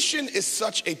 Submission is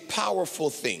such a powerful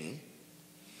thing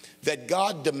that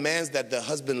God demands that the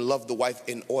husband love the wife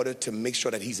in order to make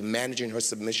sure that he's managing her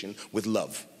submission with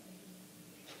love.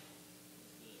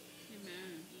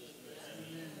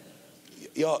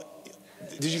 Y'all,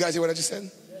 did you guys hear what I just said?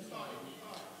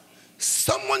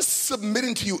 Someone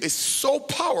submitting to you is so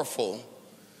powerful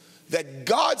that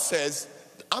God says,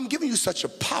 I'm giving you such a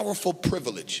powerful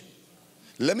privilege.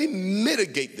 Let me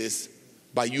mitigate this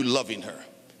by you loving her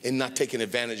and not taking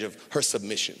advantage of her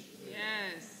submission.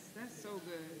 Yes, that's so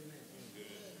good.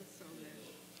 That's so good.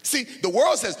 See, the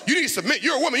world says, you need to submit.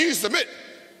 You're a woman, you need to submit.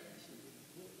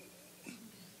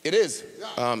 It is.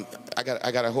 I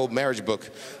got a whole marriage book.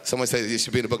 Someone said it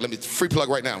should be in the book. Let me free plug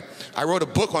right now. I wrote a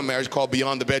book on marriage called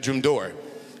Beyond the Bedroom Door.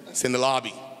 It's in the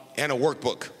lobby, and a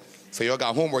workbook. So y'all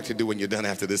got homework to do when you're done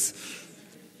after this.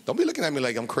 Don't be looking at me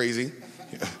like I'm crazy.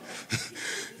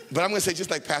 But I'm going to say,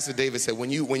 just like Pastor David said, when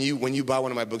you buy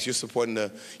one of my books, you're supporting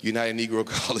the United Negro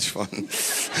College Fund.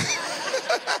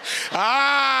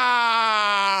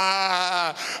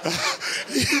 I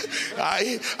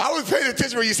was paying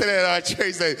attention when you said that at our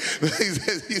church.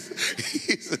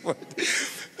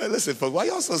 Listen, folks, why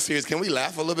y'all so serious? Can we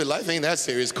laugh a little bit? Life ain't that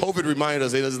serious. COVID reminded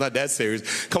us it's not that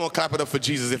serious. Come on, clap it up for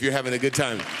Jesus if you're having a good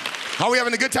time. Are we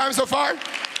having a good time so far?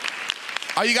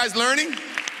 Are you guys learning?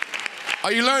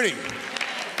 Are you learning?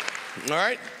 All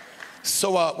right.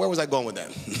 So where was I going with that?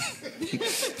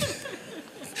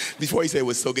 Before he said it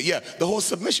was so good. Yeah, the whole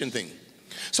submission thing.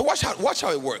 So watch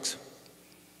how it works.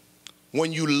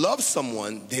 When you love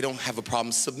someone, they don't have a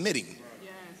problem submitting.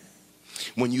 Yes.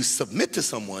 When you submit to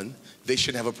someone, they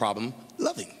shouldn't have a problem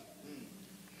loving.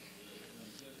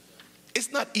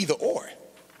 It's not either or.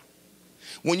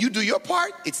 When you do your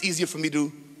part, it's easier for me to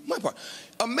do my part.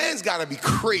 A man's got to be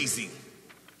crazy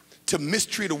to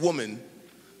mistreat a woman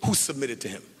who submitted to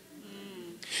him.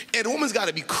 And a woman's got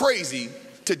to be crazy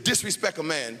to disrespect a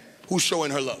man who's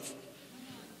showing her love.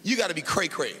 You got to be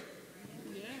cray-cray.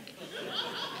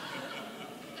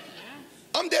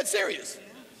 I'm dead serious.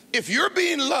 If you're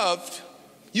being loved,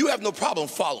 you have no problem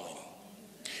following.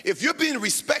 If you're being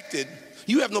respected,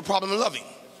 you have no problem loving.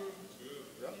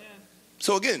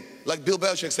 So again, like Bill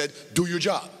Belichick said, do your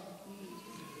job.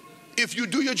 If you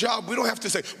do your job, we don't have to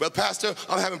say, well, Pastor,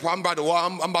 I'm having a problem.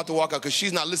 I'm about to walk out because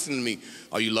she's not listening to me.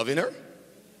 Are you loving her?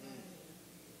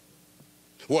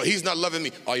 Well, he's not loving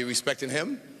me. Are you respecting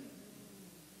him?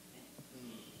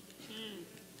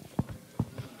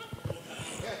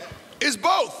 It's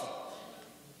both.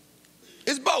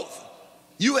 It's both.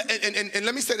 You and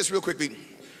let me say this real quickly.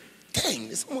 Dang,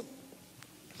 this one.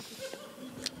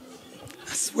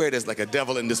 I swear there's like a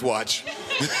devil in this watch.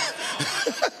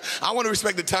 I want to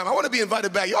respect the time. I want to be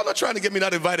invited back. Y'all not trying to get me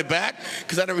not invited back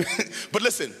because I don't. But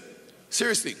listen,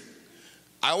 seriously,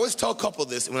 I always tell a couple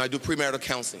this when I do premarital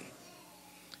counseling.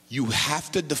 You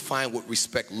have to define what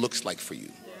respect looks like for you.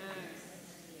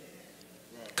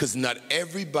 Because not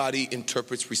everybody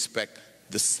interprets respect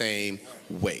the same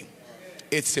way.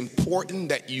 It's important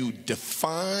that you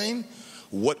define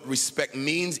what respect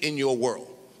means in your world.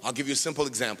 I'll give you a simple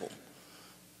example.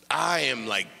 I am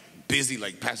like busy,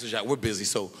 like Pastor Jack, we're busy.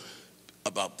 So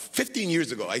about 15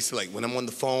 years ago, I used to like, when I'm on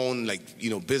the phone, like, you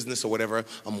know, business or whatever,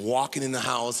 I'm walking in the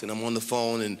house and I'm on the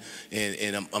phone and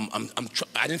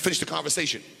I didn't finish the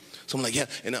conversation. So I'm like, yeah,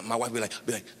 and my wife would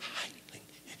be like, hi.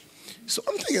 So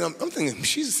I'm thinking,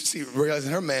 she's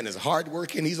realizing her man is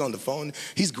hardworking. He's on the phone.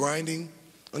 He's grinding.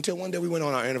 Until one day we went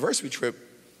on our anniversary trip,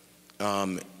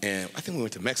 and I think we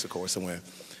went to Mexico or somewhere,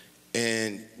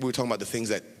 and we were talking about the things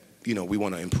that, you know, we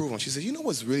want to improve on. She said, you know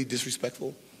what's really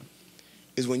disrespectful?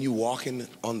 Is when you walking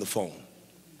on the phone.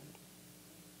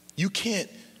 You can't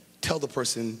tell the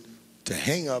person to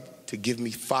hang up to give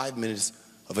me 5 minutes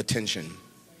of attention.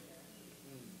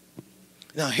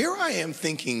 Now here I am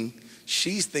thinking,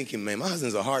 she's thinking, man, my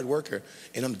husband's a hard worker,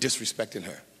 and I'm disrespecting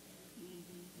her.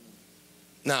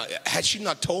 Now, had she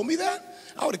not told me that,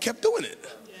 I would have kept doing it.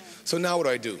 Yeah. So now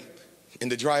what do? In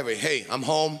the driveway, hey, I'm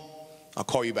home, I'll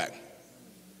call you back.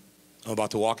 I'm about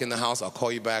to walk in the house, I'll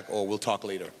call you back, or we'll talk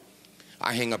later.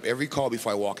 I hang up every call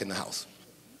before I walk in the house.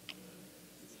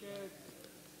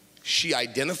 She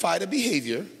identified a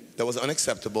behavior that was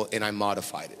unacceptable, and I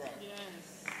modified it.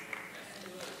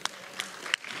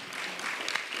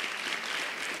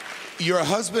 Your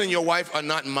husband and your wife are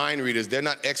not mind readers. They're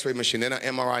not x-ray machines. They're not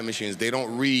MRI machines. They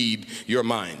don't read your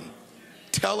mind.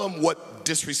 tell them what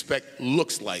disrespect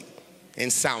looks like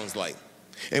and sounds like.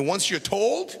 And once you're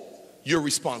told, you're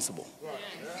responsible.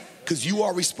 Because you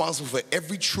are responsible for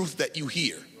every truth that you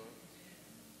hear.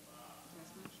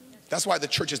 That's why the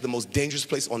church is the most dangerous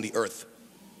place on the earth.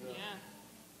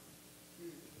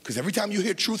 Because every time you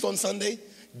hear truth on Sunday,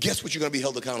 guess what you're going to be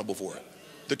held accountable for?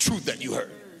 The truth that you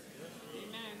heard.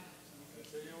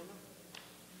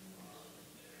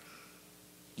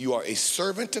 You are a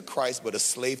servant to Christ, but a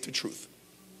slave to truth.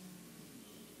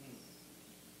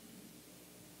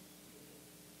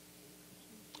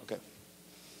 Okay.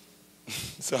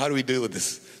 So how do we deal with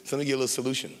this? So let me give you a little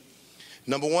solution.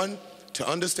 Number one, to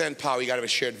understand power, you got to have a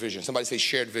shared vision. Somebody say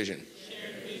shared vision.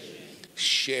 Shared vision.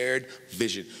 Shared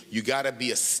vision. You got to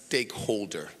be a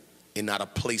stakeholder and not a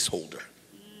placeholder.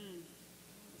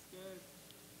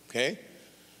 Okay?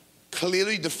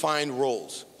 Clearly defined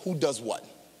roles. Who does what?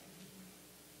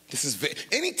 This is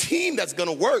any team that's going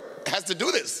to work has to do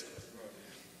this.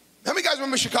 How many guys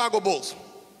remember Chicago Bulls?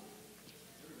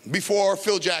 Before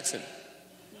Phil Jackson.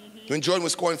 When Jordan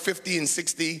was scoring 50 and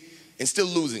 60 and still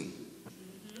losing.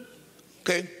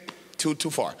 Okay? Too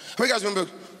far. How many guys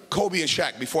remember Kobe and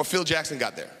Shaq before Phil Jackson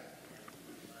got there?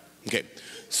 Okay.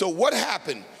 So what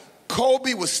happened?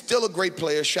 Kobe was still a great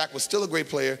player. Shaq was still a great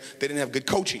player. They didn't have good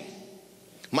coaching.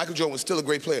 Michael Jordan was still a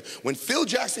great player. When Phil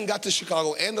Jackson got to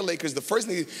Chicago and the Lakers, the first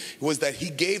thing was that he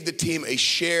gave the team a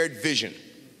shared vision.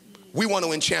 We want to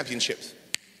win championships,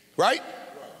 right?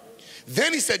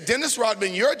 Then he said, Dennis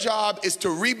Rodman, your job is to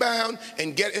rebound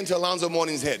and get into Alonzo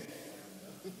Mourning's head.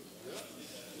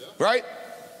 Right?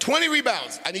 20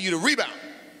 rebounds. I need you to rebound.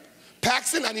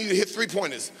 Paxson, I need you to hit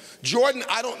three-pointers. Jordan,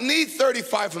 I don't need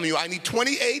 35 from you. I need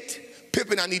 28.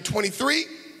 Pippen, I need 23.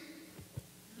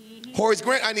 Horace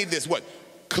Grant, I need this. What?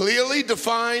 Clearly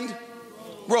defined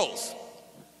roles.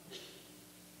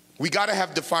 We got to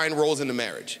have defined roles in the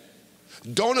marriage.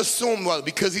 Don't assume, well,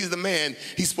 because he's the man,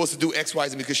 he's supposed to do X, Y,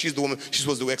 Z. Because she's the woman, she's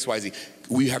supposed to do X, Y, Z.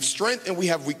 We have strength and we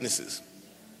have weaknesses.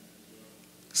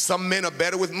 Some men are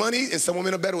better with money and some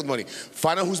women are better with money.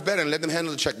 Find out who's better and let them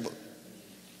handle the checkbook.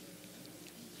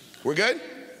 We're good?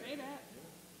 Say that.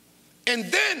 And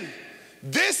then,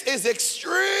 this is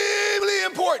extremely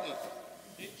important.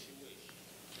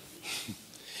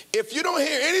 If you don't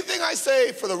hear anything I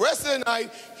say for the rest of the night,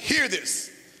 hear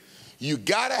this. You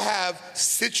gotta have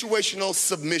situational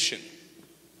submission.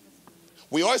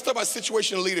 We always talk about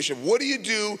situational leadership. What do you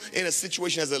do in a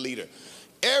situation as a leader?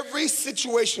 Every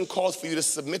situation calls for you to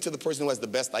submit to the person who has the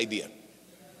best idea.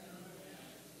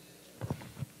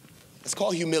 It's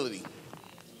called humility.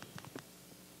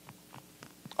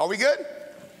 Are we good?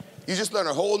 You just learned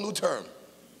a whole new term.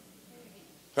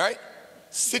 Right?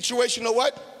 Situational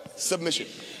what? Submission.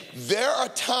 There are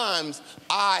times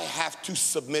I have to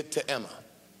submit to Emma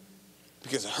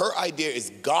because her idea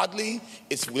is godly,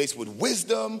 it's laced with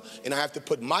wisdom, and I have to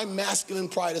put my masculine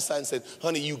pride aside and say,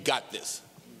 honey, you got this.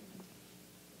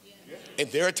 And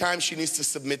there are times she needs to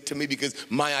submit to me because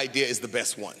my idea is the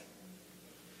best one.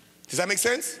 Does that make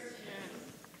sense?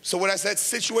 So what I said,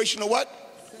 situational what?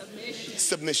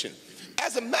 Submission.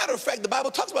 As a matter of fact, the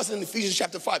Bible talks about it in Ephesians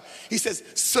chapter 5. He says,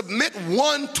 submit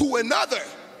one to another.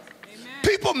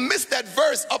 People miss that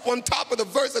verse up on top of the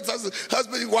verse that says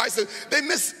husband and wife. They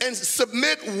miss and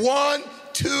submit one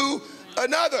to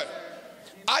another.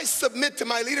 I submit to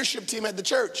my leadership team at the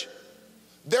church.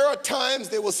 There are times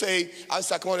they will say,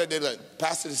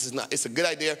 Pastor, this is not, it's a good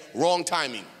idea, wrong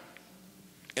timing.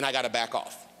 And I got to back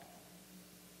off.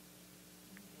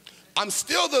 I'm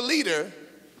still the leader,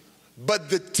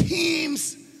 but the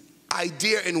team's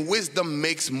idea and wisdom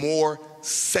makes more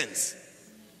sense.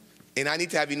 And I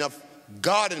need to have enough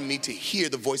God in me to hear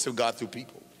the voice of God through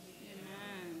people.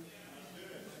 Amen.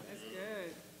 That's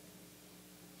good.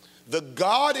 The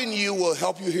God in you will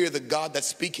help you hear the God that's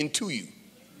speaking to you.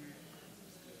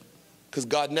 Because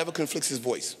God never conflicts his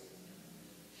voice.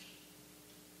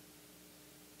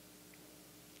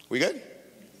 We good?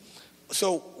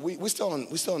 So we still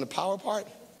on the power part?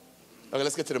 Okay,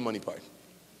 let's get to the money part.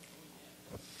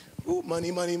 Ooh,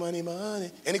 money, money, money,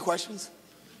 money. Any questions?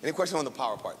 Any questions on the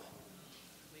power part?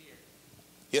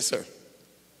 Yes, sir.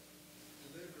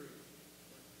 Delivery.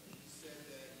 You said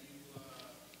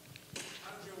that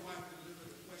how did your wife deliver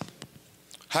the question?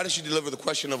 How did she deliver the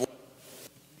question of what?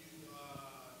 You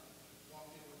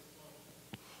walked in with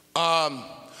the phone.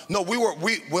 No,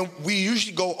 we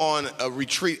usually go on a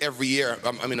retreat every year.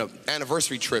 I mean, an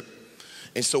anniversary trip,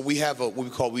 and so we have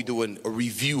we do a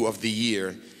review of the year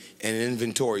and an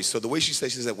inventory. So the way she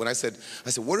said, when I said,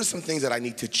 what are some things that I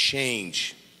need to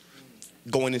change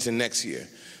going into next year?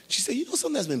 She said, you know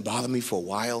something that's been bothering me for a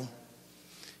while?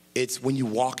 It's when you're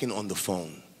walking on the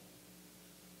phone.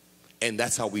 And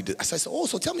that's how we did. So I said, oh,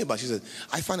 so tell me about it. She said,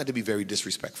 I find that to be very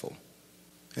disrespectful.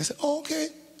 And I said, oh, okay,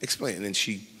 explain. And then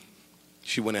she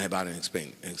went about it and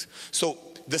explained. So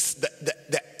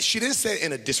she didn't say it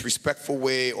in a disrespectful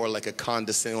way or like a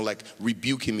condescending or like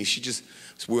rebuking me.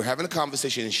 We were having a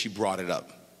conversation and she brought it up.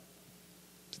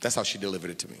 That's how she delivered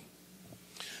it to me.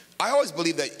 I always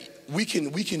believe that we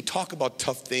can talk about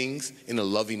tough things in a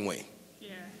loving way. Yeah.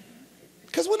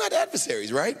 Because we're not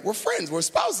adversaries, right? We're friends, we're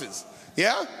spouses.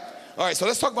 Yeah? All right, so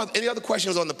let's talk about any other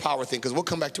questions on the power thing, because we'll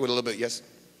come back to it a little bit. Yes?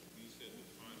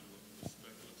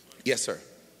 Yes, sir.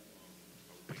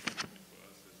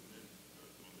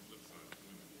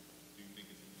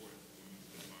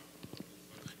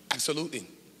 Absolutely.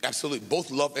 Absolutely. Both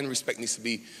love and respect needs to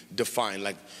be defined.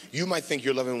 Like, you might think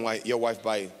you're loving your wife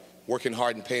by working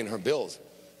hard and paying her bills,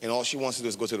 and all she wants to do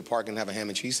is go to the park and have a ham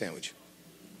and cheese sandwich.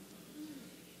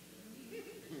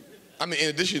 I mean, in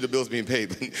addition to the bills being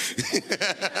paid.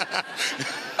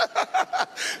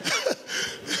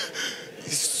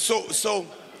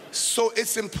 So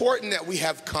it's important that we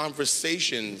have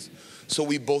conversations so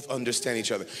we both understand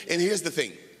each other. And here's the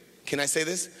thing. Can I say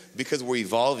this? Because we're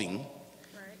evolving,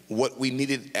 what we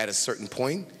needed at a certain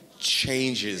point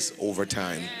changes over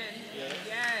time.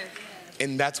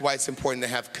 And that's why it's important to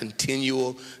have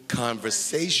continual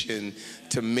conversation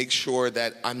to make sure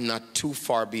that I'm not too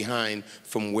far behind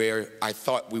from where I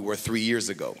thought we were 3 years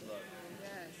ago.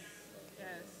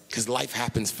 Because life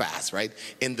happens fast, right?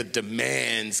 And the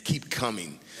demands keep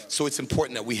coming. So it's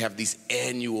important that we have these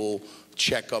annual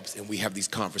checkups and we have these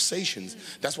conversations.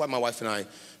 That's why my wife and I,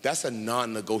 that's a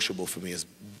non-negotiable for me. As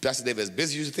Pastor David, as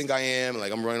busy as you think I am,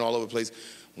 like I'm running all over the place,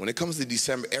 when it comes to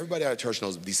December, everybody at our church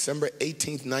knows December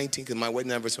 18th, 19th, and my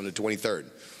wedding anniversary on the 23rd.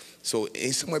 So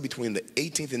somewhere between the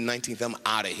 18th and 19th, I'm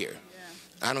out of here.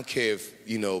 Yeah. I don't care if,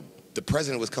 the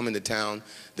president was coming to town.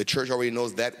 The church already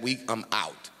knows that week I'm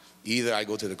out. Either I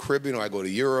go to the Caribbean or I go to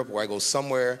Europe or I go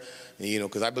somewhere,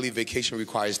 because I believe vacation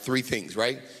requires 3 things,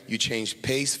 right? You change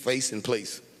pace, face, and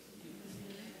place.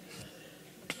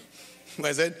 What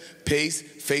I said? Pace,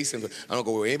 face, and place. I don't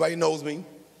go where anybody knows me.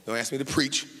 Don't ask me to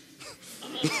preach.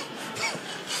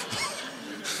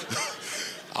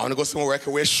 I want to go somewhere where I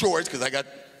can wear shorts because I got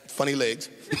funny legs.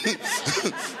 I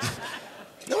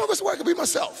want to go somewhere I can be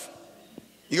myself.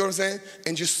 You know what I'm saying?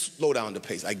 And just slow down the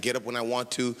pace. I get up when I want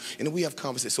to, and then we have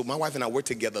conversations. So my wife and I work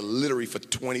together literally for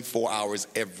 24 hours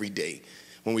every day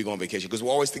when we go on vacation because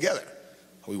we're always together.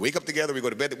 We wake up together, we go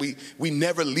to bed. We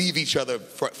never leave each other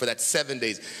for that 7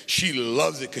 days. She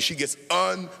loves it because she gets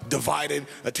undivided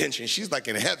attention. She's like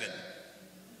in heaven.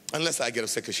 Unless I get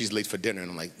upset because she's late for dinner,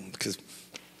 and I'm like, because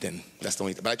then that's the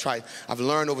only thing. But I've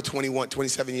learned over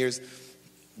 27 years,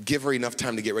 give her enough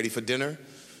time to get ready for dinner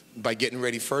by getting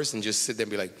ready first and just sit there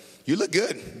and be like, you look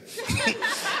good.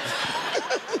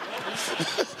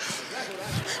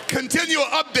 Continual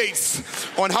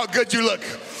updates on how good you look.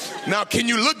 Now, can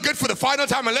you look good for the final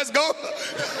time and let's go?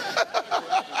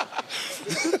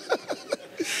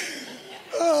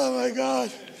 Oh my God.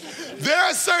 There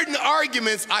are certain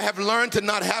arguments I have learned to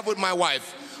not have with my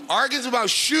wife. Arguments about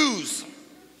shoes,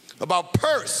 about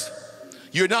purse.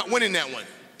 You're not winning that one.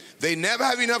 They never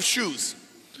have enough shoes.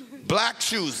 Black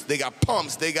shoes, they got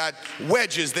pumps, they got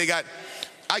wedges,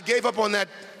 I gave up on that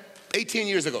 18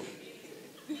 years ago.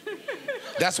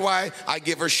 That's why I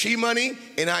give her she money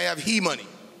and I have he money.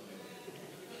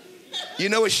 You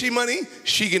know what she money?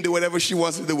 She can do whatever she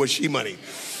wants to do with she money.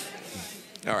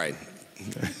 All right.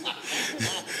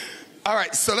 All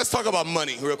right, so let's talk about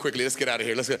money real quickly. Let's get out of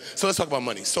here. So let's talk about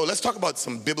money. So let's talk about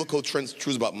some biblical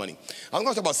truths about money. I'm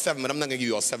going to talk about 7, but I'm not going to give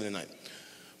you all 7 tonight.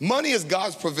 Money is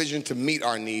God's provision to meet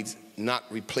our needs, not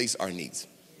replace our needs.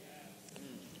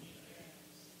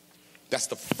 That's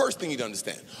the first thing you need to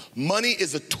understand. Money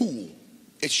is a tool.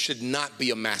 It should not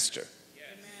be a master.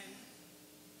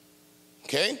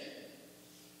 Okay?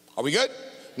 Are we good?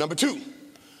 Number 2,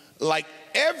 like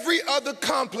every other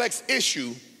complex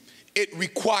issue, it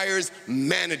requires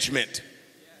management.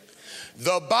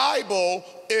 The Bible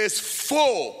is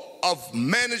full of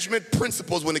management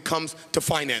principles when it comes to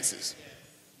finances.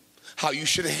 How you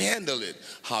should handle it,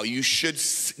 how you should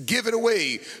give it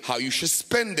away, how you should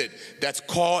spend it. That's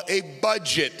called a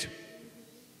budget.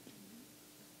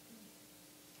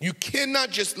 You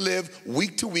cannot just live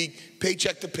week to week,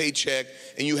 paycheck to paycheck,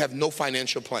 and you have no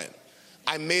financial plan.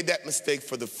 I made that mistake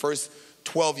for the first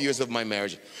 12 years of my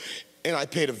marriage, and I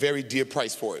paid a very dear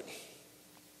price for it.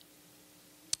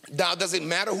 Now, does it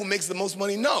matter who makes the most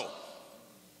money? No,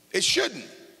 it shouldn't.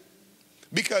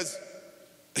 Because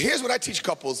here's what I teach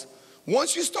couples.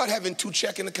 Once you start having 2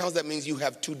 checking accounts, that means you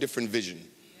have 2 different visions.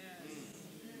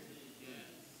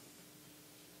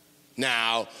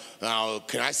 Now,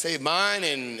 can I save mine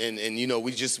and you know,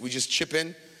 we just chip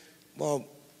in? Well,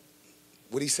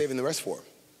 what are you saving the rest for?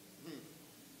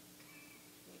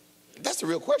 That's the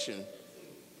real question.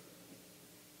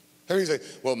 Everybody's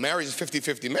like, well, marriage is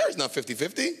 50-50. Marriage is not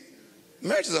 50-50.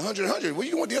 Marriage is 100-100. What do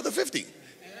you want the other 50?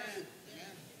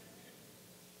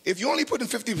 If you're only putting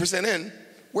 50% in,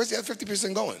 where's the other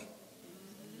 50% going?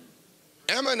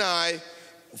 Emma and I,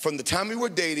 from the time we were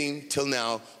dating till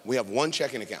now, we have one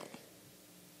checking account.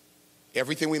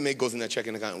 Everything we make goes in that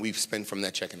checking account, and we spend from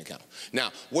that checking account.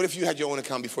 Now, what if you had your own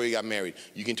account before you got married?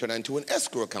 You can turn that into an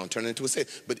escrow account, turn it into a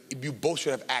safe, but you both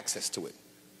should have access to it.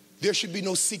 There should be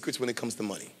no secrets when it comes to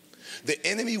money. The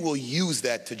enemy will use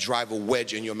that to drive a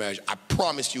wedge in your marriage. I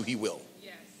promise you he will.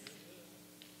 Yes.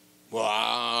 Well,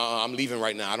 I'm leaving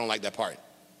right now. I don't like that part.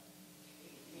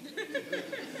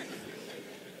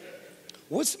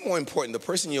 What's more important, the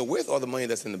person you're with or the money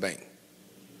that's in the bank?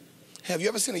 Have you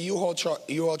ever seen a U-Haul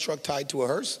truck tied to a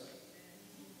hearse?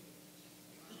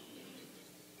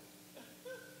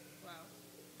 Wow.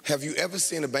 Have you ever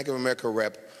seen a Bank of America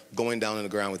rep going down on the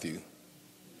ground with you?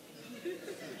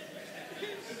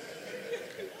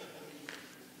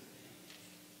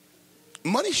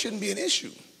 Money shouldn't be an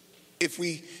issue. If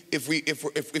we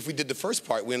did the first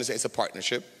part, we understand it's a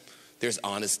partnership. There's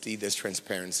honesty, there's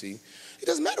transparency. It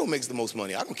doesn't matter who makes the most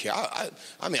money. I don't care.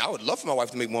 I mean, I would love for my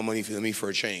wife to make more money than me for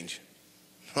a change.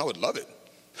 I would love it.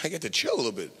 I get to chill a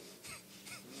little bit.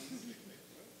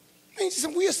 I mean,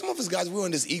 some of us guys, we're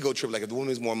on this ego trip, like if the woman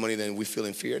makes more money than we feel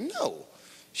in fear. No,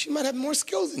 she might have more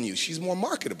skills than you. She's more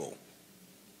marketable.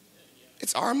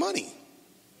 It's our money.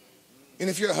 And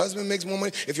if your husband makes more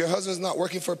money, if your husband's not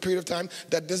working for a period of time,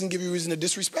 that doesn't give you reason to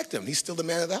disrespect him. He's still the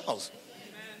man of the house.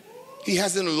 Amen. He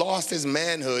hasn't lost his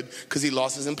manhood because he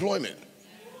lost his employment. Amen.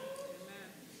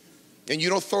 And you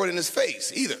don't throw it in his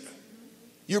face either.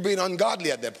 You're being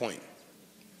ungodly at that point.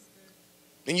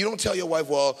 And you don't tell your wife,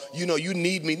 well, you know, you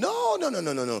need me.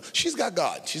 No. She's got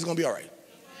God. She's going to be all right.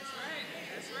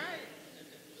 That's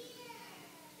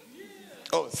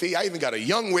right. Oh, see, I even got a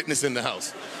young witness in the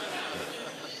house.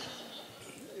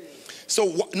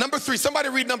 So number 3, somebody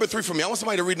read number 3 for me. I want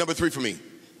somebody to read number 3 for me.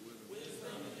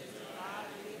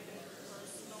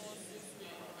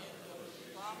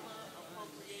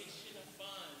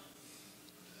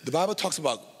 The Bible talks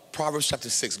about Proverbs chapter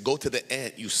 6, go to the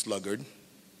ant, you sluggard,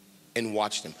 and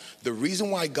watch them. The reason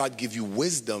why God gives you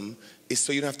wisdom is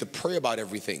so you don't have to pray about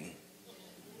everything.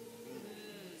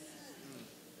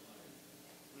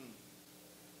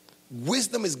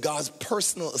 Wisdom is God's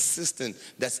personal assistant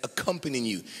that's accompanying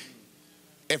you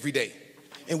every day.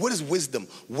 And what is wisdom?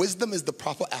 Wisdom is the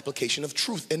proper application of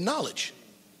truth and knowledge.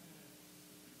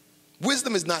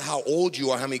 Wisdom is not how old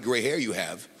you are, how many gray hair you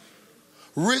have.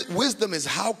 Wisdom is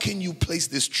how can you place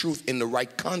this truth in the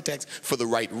right context for the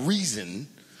right reason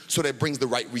so that it brings the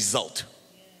right result.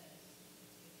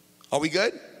 Are we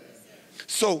good?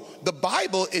 So the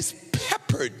Bible is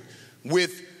peppered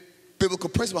with biblical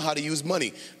principle, how to use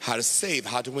money, how to save,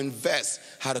 how to invest,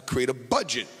 how to create a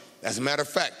budget. As a matter of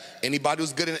fact, anybody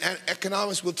who's good in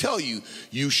economics will tell you,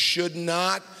 you should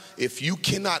not, if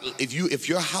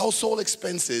your household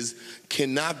expenses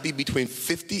cannot be between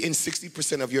 50 and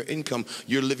 60% of your income,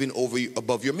 you're living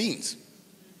above your means.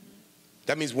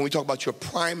 That means when we talk about your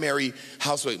primary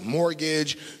household,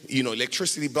 mortgage,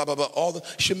 electricity, blah, blah, blah, all the,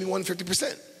 should be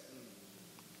 150%.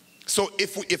 So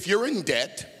if you're in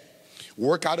debt,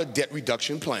 work out a debt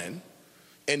reduction plan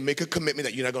and make a commitment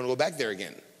that you're not going to go back there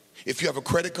again. If you have a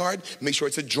credit card, make sure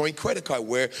it's a joint credit card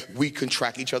where we can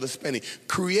track each other's spending.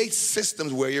 Create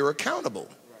systems where you're accountable.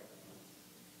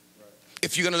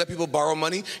 If you're going to let people borrow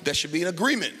money, that should be an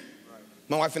agreement.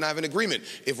 My wife and I have an agreement.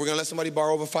 If we're going to let somebody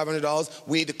borrow over $500,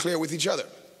 we need to clear with each other.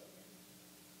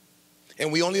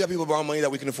 And we only let people borrow money that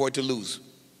we can afford to lose.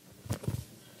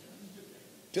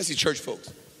 Just see church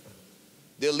folks.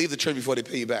 They'll leave the church before they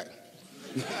pay you back.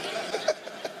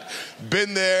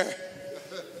 Been there,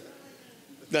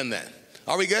 done that.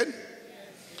 Are we good?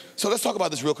 So let's talk about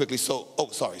this real quickly. So,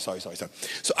 sorry. So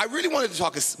I really wanted to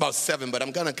talk about 7, but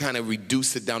I'm going to kind of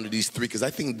reduce it down to these 3 because I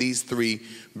think these 3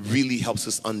 really helps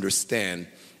us understand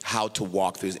how to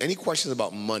walk through this. Any questions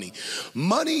about money?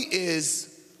 Money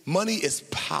is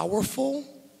powerful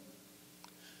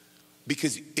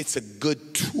because it's a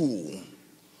good tool,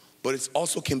 but it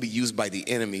also can be used by the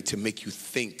enemy to make you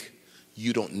think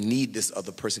you don't need this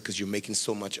other person because you're making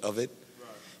so much of it.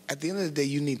 At the end of the day,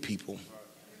 you need people.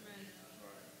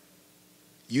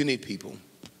 You need people.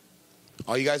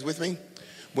 Are you guys with me?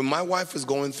 When my wife was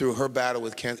going through her battle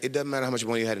with cancer, it doesn't matter how much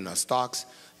money we had in our stocks,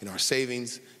 in our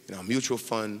savings, in our mutual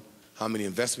fund, how many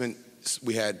investments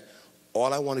we had.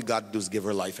 All I wanted God to do is give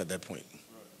her life at that point.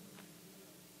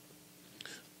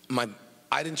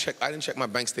 I didn't check my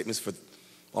bank statements for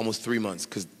almost 3 months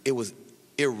because it was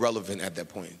irrelevant at that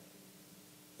point.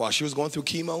 While she was going through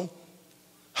chemo,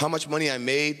 how much money I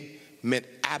made meant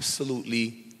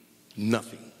absolutely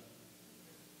nothing.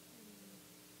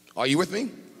 Are you with me?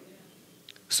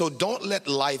 So don't let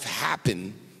life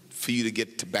happen for you to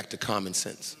get back to common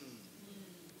sense.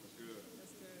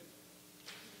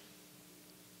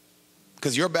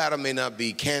 Because your battle may not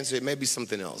be cancer, it may be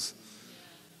something else.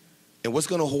 And what's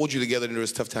going to hold you together during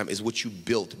this tough time is what you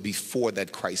built before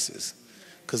that crisis.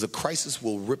 Because a crisis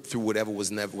will rip through whatever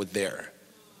was never there.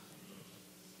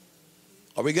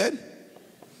 Are we good?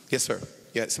 Yes, sir.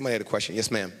 Yeah, somebody had a question. Yes,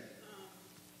 ma'am.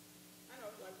 I know,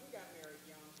 like, we got married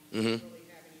young. Mm-hmm. Didn't really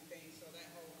have anything, so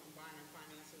that whole combining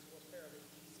finances was fairly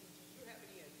easy. Do you have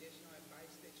any additional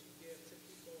advice that you give to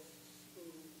people who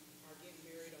are getting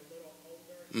married a little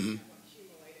older and have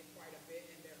accumulated quite a bit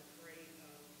and they're afraid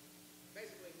of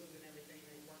basically losing everything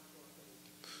they worked for?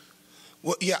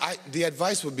 Well, yeah, the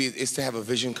advice would be is to have a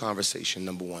vision conversation,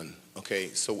 number one.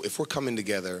 Okay, so if we're coming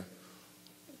together,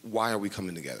 why are we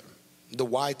coming together? The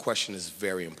why question is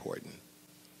very important.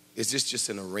 Is this just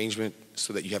an arrangement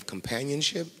so that you have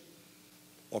companionship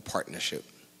or partnership?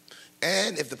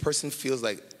 And if the person feels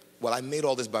like, well, I made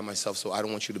all this by myself, so I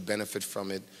don't want you to benefit from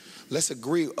it, let's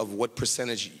agree of what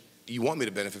percentage you want me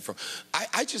to benefit from.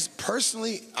 I just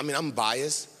personally, I mean, I'm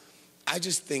biased. I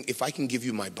just think if I can give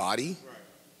you my body.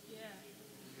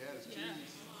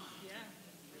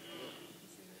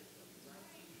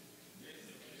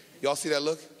 Y'all see that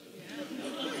look?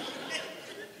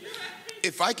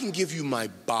 If I can give you my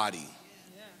body,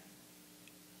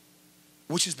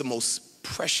 which is the most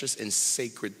precious and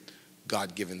sacred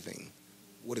God-given thing,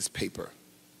 what is paper?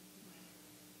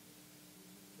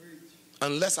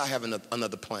 Unless I have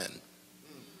another plan.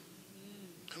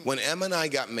 When Emma and I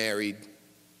got married,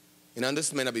 and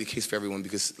this may not be the case for everyone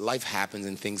because life happens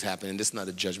and things happen, and this is not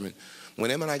a judgment.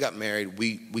 When Emma and I got married,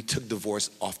 we took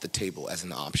divorce off the table as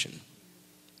an option.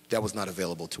 That was not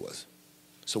available to us.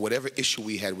 So whatever issue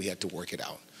we had to work it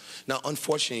out. Now,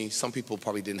 unfortunately, some people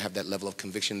probably didn't have that level of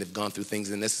conviction. They've gone through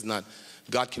things, and this is not,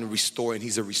 God can restore, and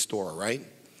he's a restorer, right?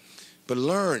 But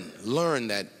learn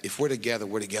that if we're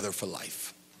together for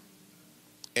life.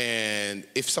 And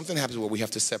if something happens where we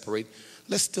have to separate,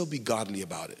 let's still be godly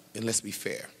about it, and let's be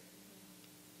fair.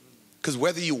 Because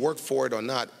whether you work for it or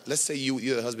not, let's say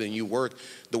you're the husband and you work,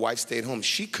 the wife stayed home.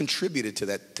 She contributed to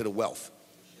the wealth.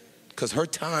 Because her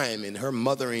time and her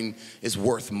mothering is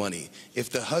worth money. If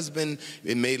the husband,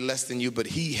 it made less than you, but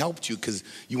he helped you because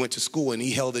you went to school and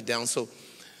he held it down. So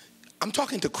I'm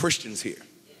talking to Christians here,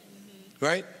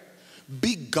 right?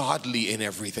 Be godly in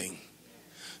everything.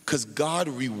 Because God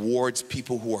rewards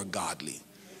people who are godly.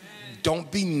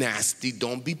 Don't be nasty.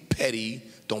 Don't be petty.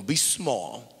 Don't be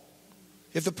small.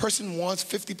 If the person wants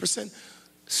 50%,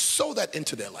 sow that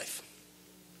into their life.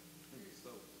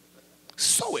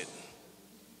 Sow it.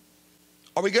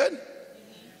 Are we good?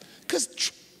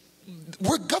 Because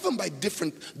we're governed by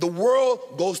the world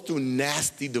goes through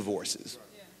nasty divorces.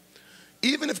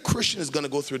 Even if Christian is going to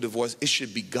go through a divorce, it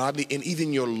should be godly, and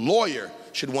even your lawyer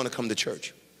should want to come to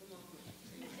church.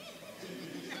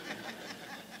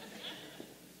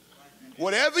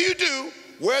 Whatever you do,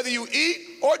 whether you eat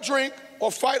or drink or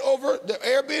fight over the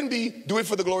Airbnb, do it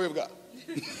for the glory of God.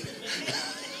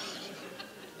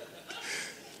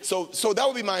 So that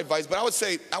would be my advice. But I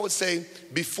would say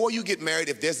before you get married,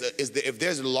 if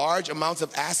there's large amounts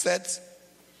of assets,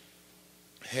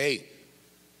 hey,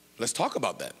 let's talk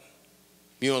about that.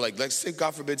 You know, like let's say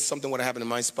God forbid something would have happened to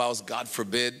my spouse, God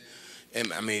forbid.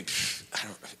 And I mean, I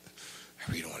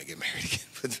really don't want to get married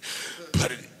again.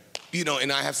 But you know,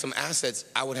 and I have some assets.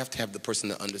 I would have to have the person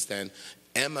to understand.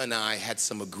 Emma and I had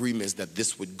some agreements that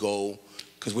this would go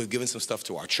because we've given some stuff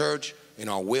to our church in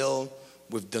our will.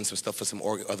 We've done some stuff for some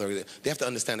other. They have to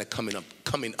understand that coming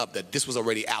up, that this was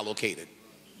already allocated.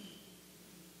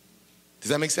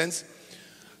 Does that make sense?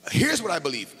 Here's what I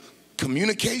believe: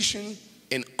 communication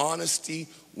and honesty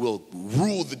will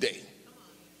rule the day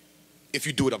if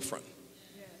you do it up front.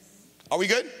 Are we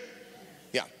good?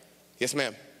 Yeah. Yes,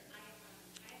 ma'am.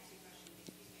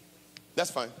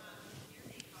 That's fine.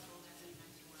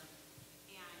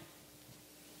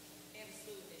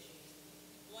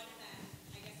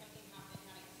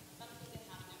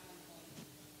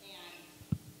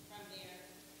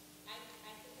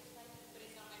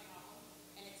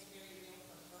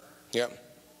 Yeah.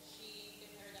 She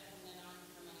declared that from then on,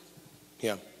 her money's from me.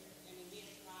 Yeah. I mean, we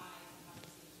had tried,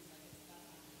 obviously, she's like, it's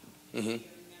stuff on now. You're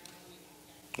never coming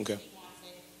back. Okay. He wants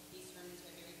it. He's turned into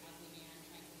a very godly man,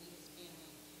 trying to lead his family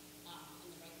in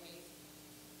the right ways.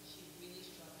 She really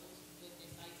struggles with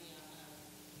this idea of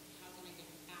how can I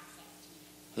get past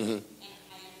And I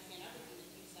understand everything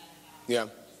that you said about Yeah.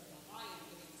 this is a volume,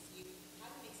 but it's you. How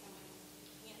do you make someone who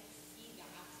can't see that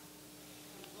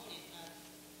component of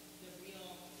the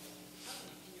real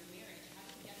covenant in your marriage? How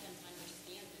do you get them to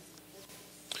understand this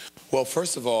importance? Well,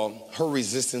 first of all, her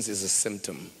resistance is a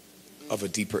symptom of a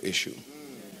deeper issue.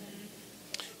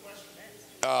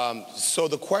 So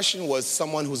the question was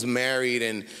someone who's married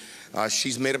and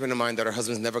she's made up in her mind that her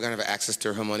husband's never going to have access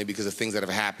to her money because of things that have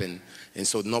happened. And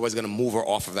so nobody's going to move her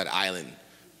off of that island.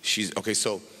 Okay,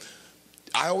 so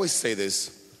I always say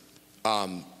this.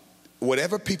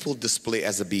 Whatever people display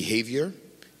as a behavior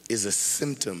is a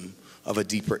symptom of a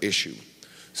deeper issue.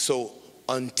 So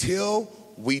until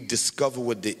we discover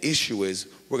what the issue is,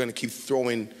 we're going to keep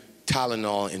throwing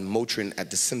Tylenol and Motrin at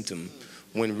the symptom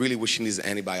when really what she needs is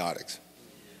antibiotics.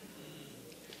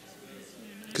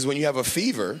 Because when you have a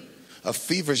fever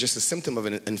is just a symptom of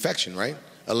an infection, right?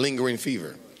 A lingering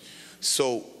fever.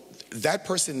 So that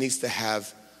person needs to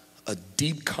have a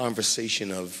deep conversation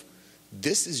of,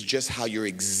 this is just how you're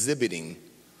exhibiting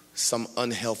some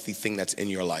unhealthy thing that's in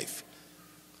your life.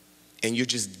 And you're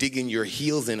just digging your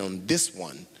heels in on this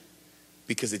one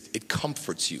because it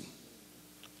comforts you.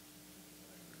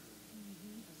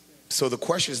 So the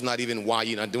question is not even why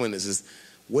you're not doing this, is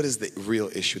what is the real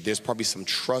issue? There's probably some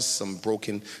trust, some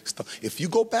broken stuff. If you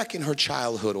go back in her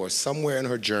childhood or somewhere in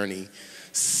her journey,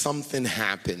 something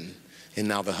happened, and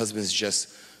now the husband's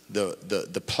just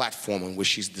the platform on which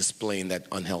she's displaying that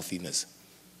unhealthiness.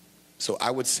 So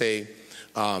I would say,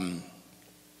 I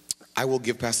will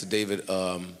give Pastor David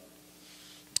a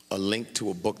link to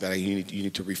a book that you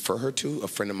need to refer her to. A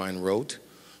friend of mine wrote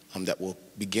that will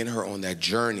begin her on that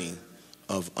journey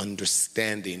of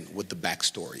understanding what the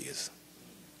backstory is.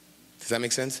 Does that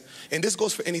make sense? And this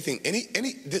goes for anything.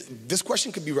 This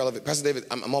question could be relevant. Pastor David,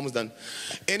 I'm almost done.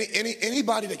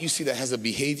 Anybody that you see that has a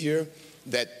behavior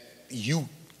that you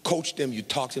coach them, you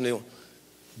talk to them,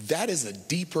 that is a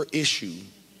deeper issue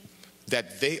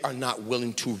that they are not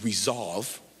willing to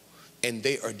resolve, and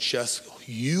they are just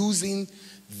using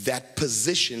that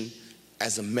position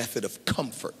as a method of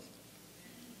comfort.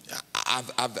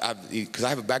 Because I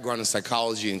have a background in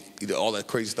psychology and all that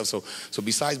crazy stuff. So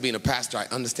besides being a pastor, I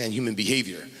understand human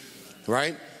behavior,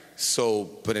 right? So,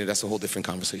 but that's a whole different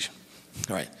conversation.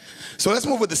 All right. So let's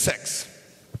move with the sex.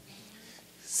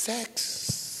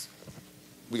 Sex.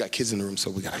 We got kids in the room, so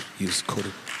we got to use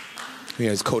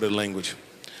coded language.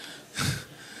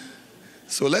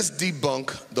 So let's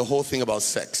debunk the whole thing about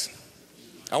sex.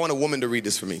 I want a woman to read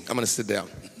this for me. I'm going to sit down.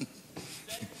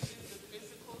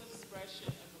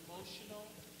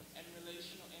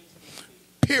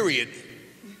 Period.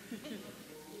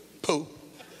 Pooh.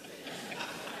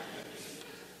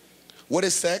 What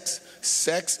is sex?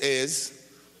 Sex is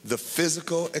the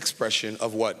physical expression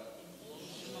of what?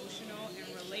 Emotional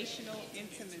and relational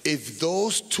intimacy. If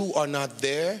those two are not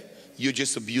there, you're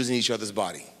just abusing each other's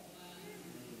body.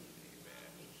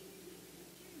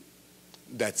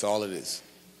 That's all it is.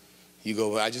 You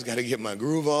go, I just got to get my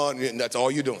groove on, and that's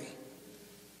all you're doing.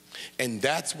 And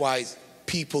that's why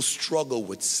people struggle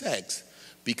with sex,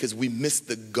 because we miss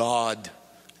the God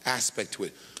aspect to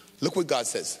it. Look what God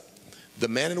says. The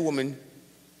man and the woman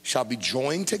shall be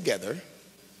joined together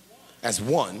as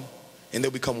one, and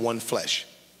they'll become one flesh.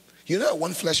 You know what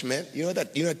one flesh meant? You know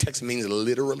what text means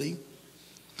literally?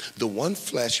 The one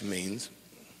flesh means,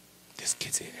 there's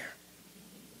kids in here.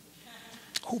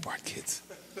 Who brought kids?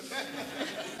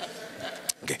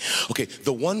 Okay.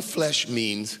 The one flesh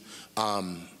means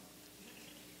the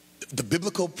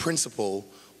biblical principle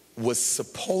was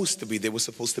supposed to be, they were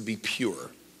supposed to be pure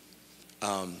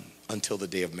until the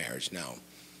day of marriage. Now,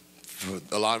 for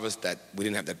a lot of us that we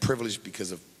didn't have that privilege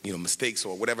because of mistakes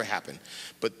or whatever happened.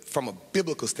 But from a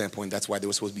biblical standpoint, that's why they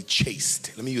were supposed to be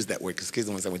chaste. Let me use that word because kids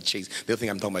don't want to say chaste. They'll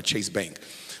think I'm talking about Chase Bank.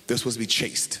 They're supposed to be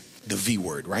chaste, the V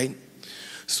word, right?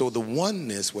 So the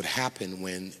oneness would happen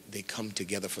when they come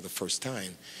together for the first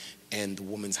time, and the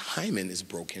woman's hymen is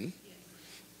broken,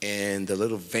 and the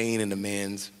little vein in the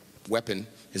man's weapon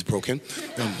is broken,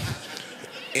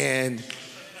 and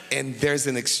there's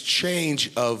an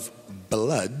exchange of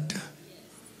blood,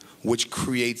 which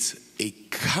creates a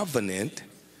covenant,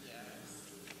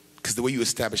 because the way you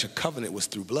establish a covenant was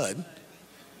through blood.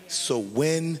 So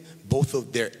when both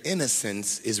of their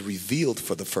innocence is revealed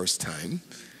for the first time,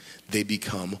 they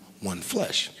become one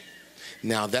flesh.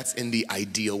 Now that's in the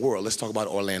ideal world. Let's talk about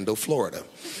Orlando, Florida.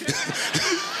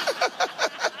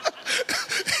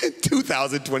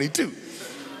 2022.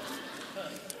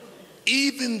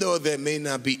 Even though there may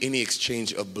not be any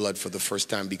exchange of blood for the first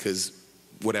time because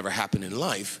whatever happened in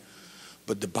life,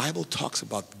 But the Bible talks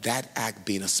about that act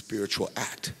being a spiritual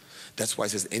act. That's why it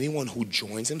says anyone who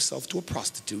joins himself to a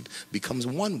prostitute becomes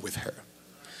one with her.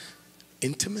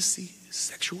 Intimacy,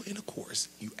 sexual intercourse,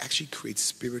 you actually create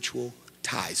spiritual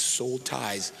ties, soul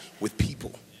ties with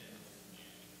people.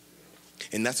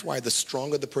 And that's why the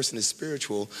stronger the person is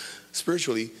spiritually,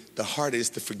 the harder it is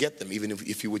to forget them, even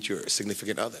if you're with your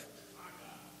significant other.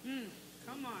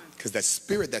 Come on. Because that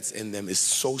spirit that's in them is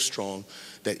so strong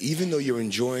that even though you're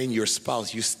enjoying your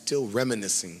spouse, you're still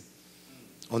reminiscing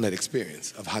on that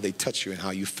experience of how they touch you and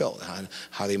how you felt,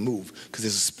 how they move. Because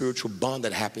there's a spiritual bond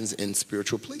that happens in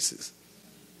spiritual places.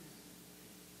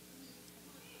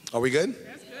 Are we good?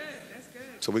 That's good. That's good.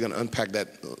 So we're going to unpack that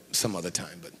some other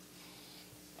time. But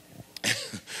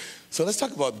so let's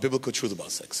talk about biblical truth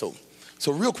about sex.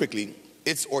 So real quickly,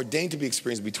 it's ordained to be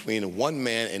experienced between one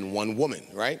man and one woman,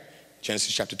 right?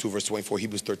 Genesis chapter 2, verse 24,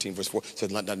 Hebrews 13, verse 4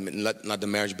 says, let not the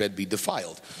marriage bed be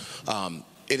defiled.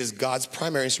 It is God's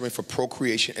primary instrument for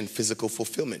procreation and physical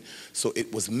fulfillment. So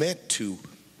it was meant to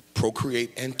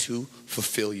procreate and to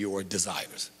fulfill your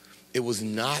desires. It was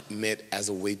not meant as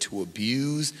a way to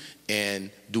abuse and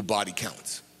do body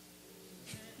counts.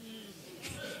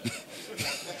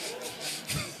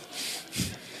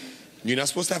 You're not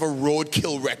supposed to have a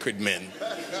roadkill record, men.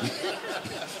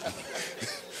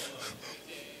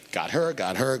 Got her.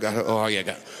 Oh,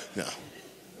 yeah, no.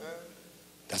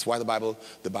 That's why the Bible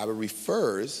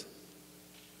refers,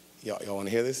 y'all want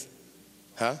to hear this?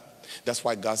 Huh? That's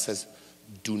why God says,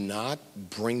 do not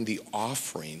bring the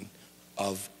offering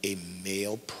of a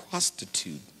male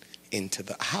prostitute into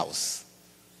the house.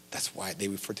 That's why they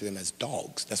refer to them as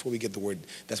dogs. That's where we get the word,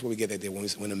 that's where we get that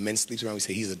when a man sleeps around, we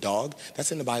say he's a dog.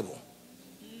 That's in the Bible.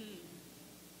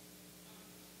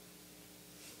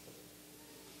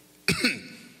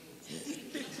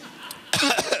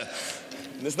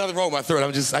 There's nothing wrong with my throat.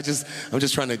 I'm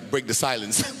just trying to break the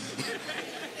silence.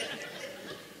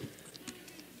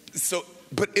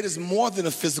 But it is more than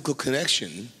a physical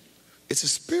connection. It's a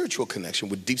spiritual connection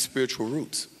with deep spiritual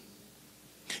roots.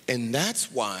 And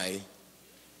that's why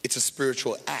it's a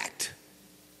spiritual act.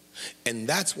 And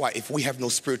that's why if we have no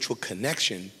spiritual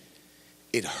connection,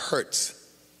 it hurts.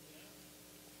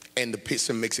 And the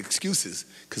person makes excuses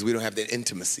because we don't have that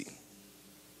intimacy.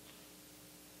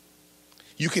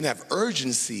 You can have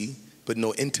urgency, but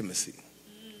no intimacy.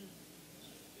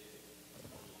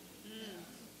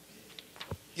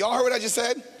 Y'all heard what I just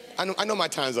said? I know my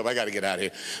time's up. I got to get out of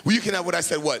here. Well, you can have what I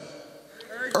said, what?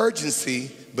 Urgency,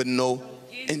 but no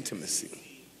intimacy.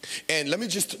 And let me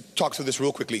just talk through this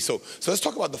real quickly. So let's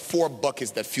talk about the 4 buckets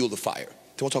that fuel the fire.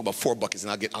 So we'll talk about 4 buckets, and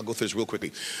I'll go through this real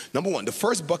quickly. Number 1, the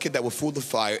first bucket that will fuel the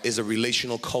fire is a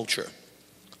relational culture.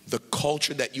 The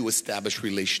culture that you establish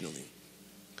relationally.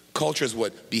 Culture is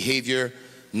what? Behavior,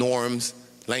 norms,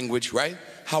 language, right?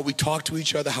 How we talk to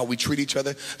each other, how we treat each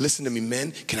other. Listen to me,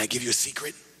 men, can I give you a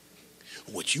secret?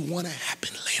 What you want to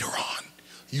happen later on,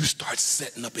 you start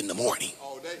setting up in the morning.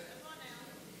 All day.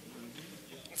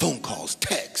 Phone calls,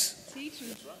 texts.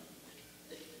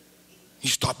 You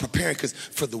start preparing, because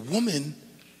for the woman,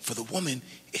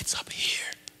 it's up here.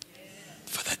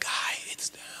 For the guy, it's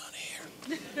down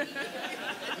here.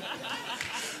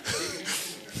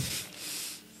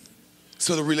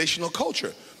 So the relational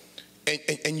culture.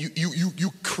 And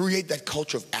you create that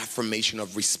culture of affirmation,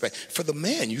 of respect. For the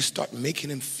man, you start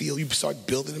making him feel, you start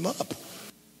building him up.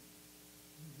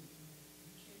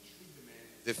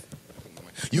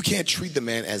 You can't treat the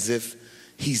man as if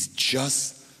he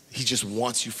just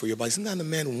wants you for your body. Sometimes the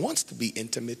man wants to be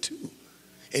intimate too.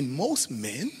 And most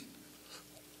men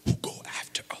who go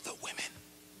after other women,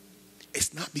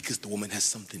 it's not because the woman has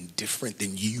something different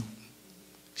than you.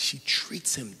 She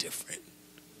treats him different.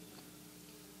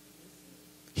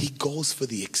 He goes for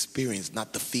the experience,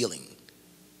 not the feeling.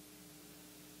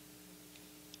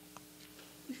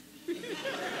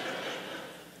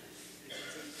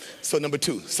 So number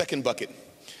 2, second bucket,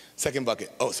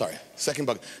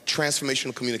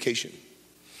 transformational communication.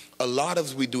 A lot of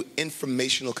us, we do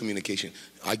informational communication.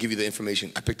 I give you the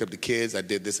information. I picked up the kids, I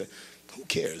did this. Who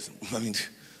cares? I mean,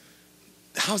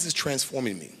 how is this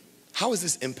transforming me? How is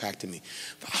this impacting me?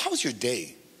 How's your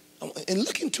day? And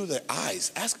look into their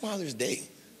eyes. Ask them how their day.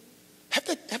 Have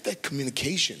that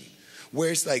communication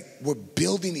where it's like we're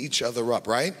building each other up,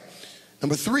 right?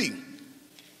 Number 3,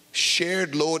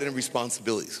 shared load and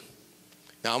responsibilities.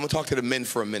 Now, I'm going to talk to the men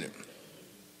for a minute.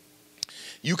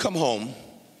 You come home,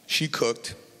 she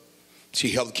cooked, she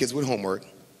helped the kids with homework,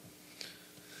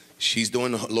 she's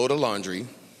doing a load of laundry,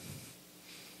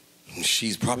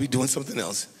 she's probably doing something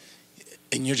else,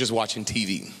 and you're just watching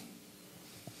TV.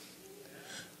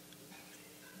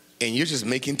 And you're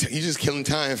just killing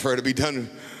time for her to be done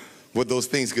with those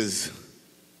things because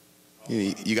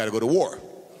you got to go to war.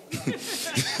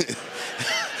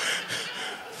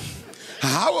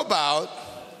 How about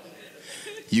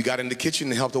you got in the kitchen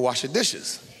and helped to wash the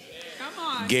dishes? Come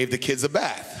on. Gave the kids a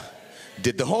bath.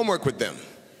 Did the homework with them.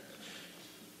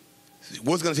 It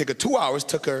was going to take her 2 hours,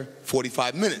 took her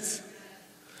 45 minutes.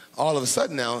 All of a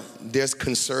sudden now, there's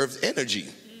conserved energy.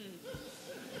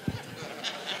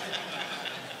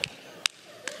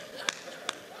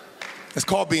 It's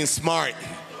called being smart.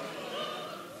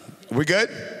 We good?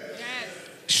 Yes.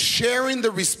 Sharing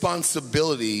the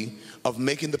responsibility of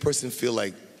making the person feel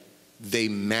like they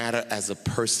matter as a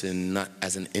person, not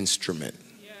as an instrument.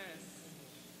 Yes.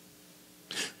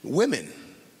 Women,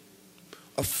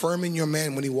 affirming your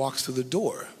man when he walks through the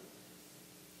door.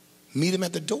 Meet him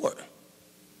at the door.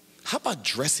 How about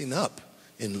dressing up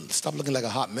and stop looking like a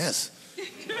hot mess?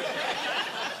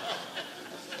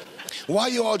 Why are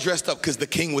you all dressed up? Because the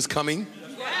king was coming?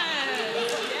 Yes.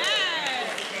 Yes.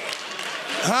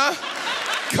 Huh?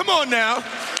 Come on now.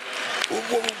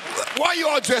 Why are you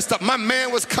all dressed up? My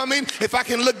man was coming. If I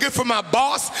can look good for my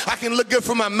boss, I can look good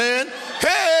for my man.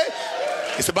 Hey,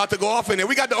 it's about to go off in there.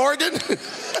 We got the organ.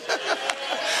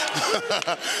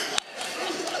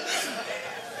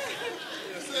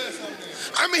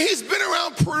 I mean, he's been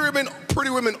around pretty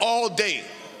women all day.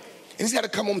 And he's got to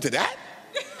come home to that?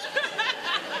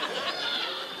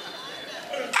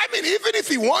 I mean, even if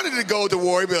he wanted to go to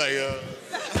war, he'd be like,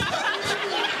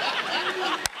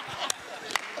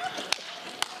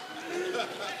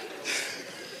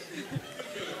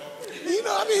 You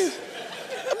know, I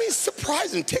mean,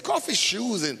 surprise him. Take off his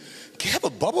shoes and have a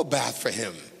bubble bath for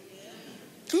him.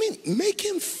 I mean, make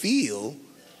him feel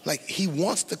like he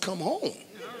wants to come home.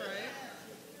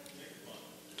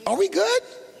 Are we good?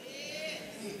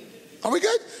 Are we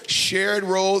good? Shared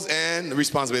roles and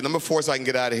responsibility. Number 4, so I can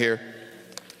get out of here,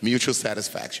 mutual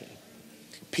satisfaction.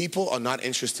 People are not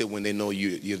interested when they know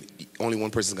you only one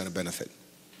person's going to benefit.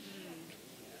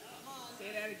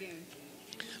 Say that again.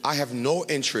 I have no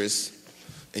interest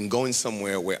in going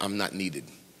somewhere where I'm not needed.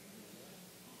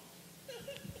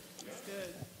 That's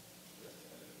good.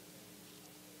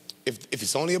 If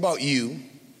it's only about you,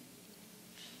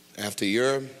 after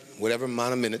your whatever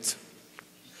amount of minutes,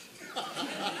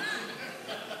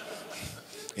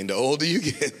 and the older you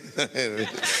get,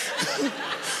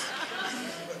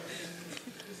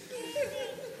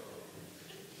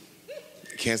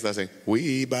 can't stop saying,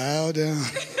 we bow down.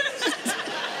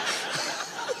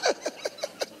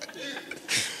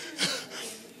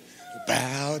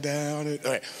 Bow down.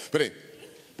 All right. But anyway,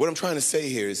 what I'm trying to say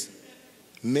here is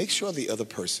make sure the other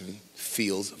person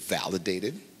feels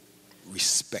validated,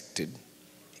 respected,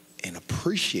 and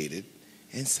appreciated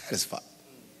and satisfied.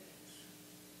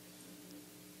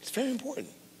 It's very important.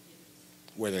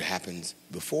 Whether it happens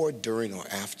before, during, or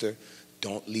after,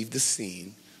 don't leave the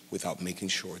scene without making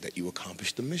sure that you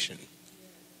accomplish the mission.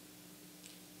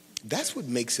 That's what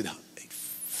makes it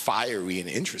fiery and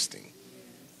interesting.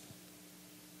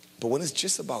 But when it's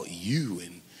just about you,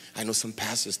 and I know some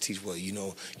pastors teach, well, you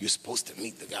know, you're supposed to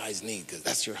meet the guy's need because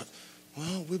that's your,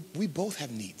 well, we both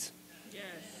have needs. Yes.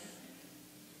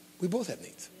 We both have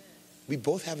needs. We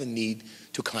both have a need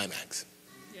to climax,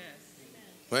 Yes.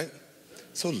 right?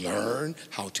 So learn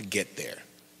how to get there.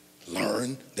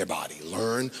 Learn their body.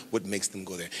 Learn what makes them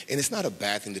go there. And it's not a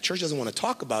bad thing. The church doesn't want to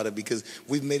talk about it because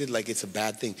we've made it like it's a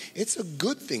bad thing. It's a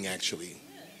good thing, actually.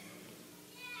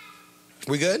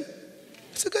 We good?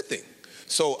 It's a good thing.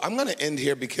 So I'm going to end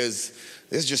here because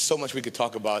there's just so much we could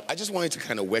talk about. I just wanted to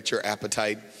kind of whet your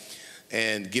appetite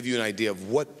and give you an idea of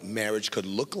what marriage could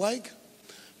look like.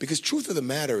 Because truth of the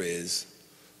matter is,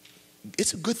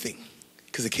 it's a good thing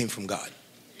because it came from God.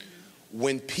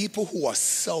 When people who are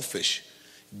selfish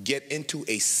get into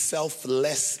a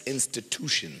selfless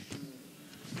institution,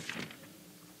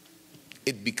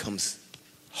 it becomes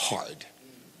hard.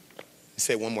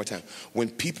 Say it one more time. When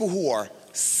people who are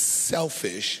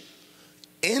selfish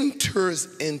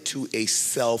enters into a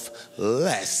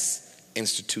selfless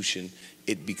institution,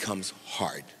 it becomes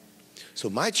hard. So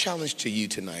my challenge to you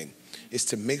tonight is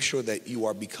to make sure that you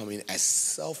are becoming as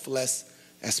selfless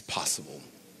as possible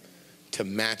to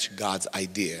match God's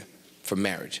idea for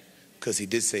marriage. Because he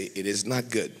did say, it is not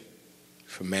good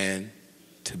for man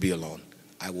to be alone.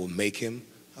 I will make him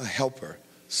a helper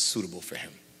suitable for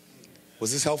him.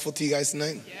 Was this helpful to you guys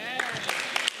tonight? Yes.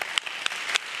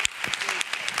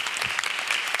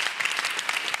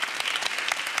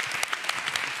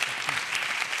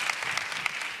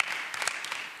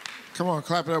 Come on,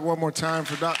 clap it up one more time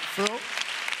for Dr. Phil.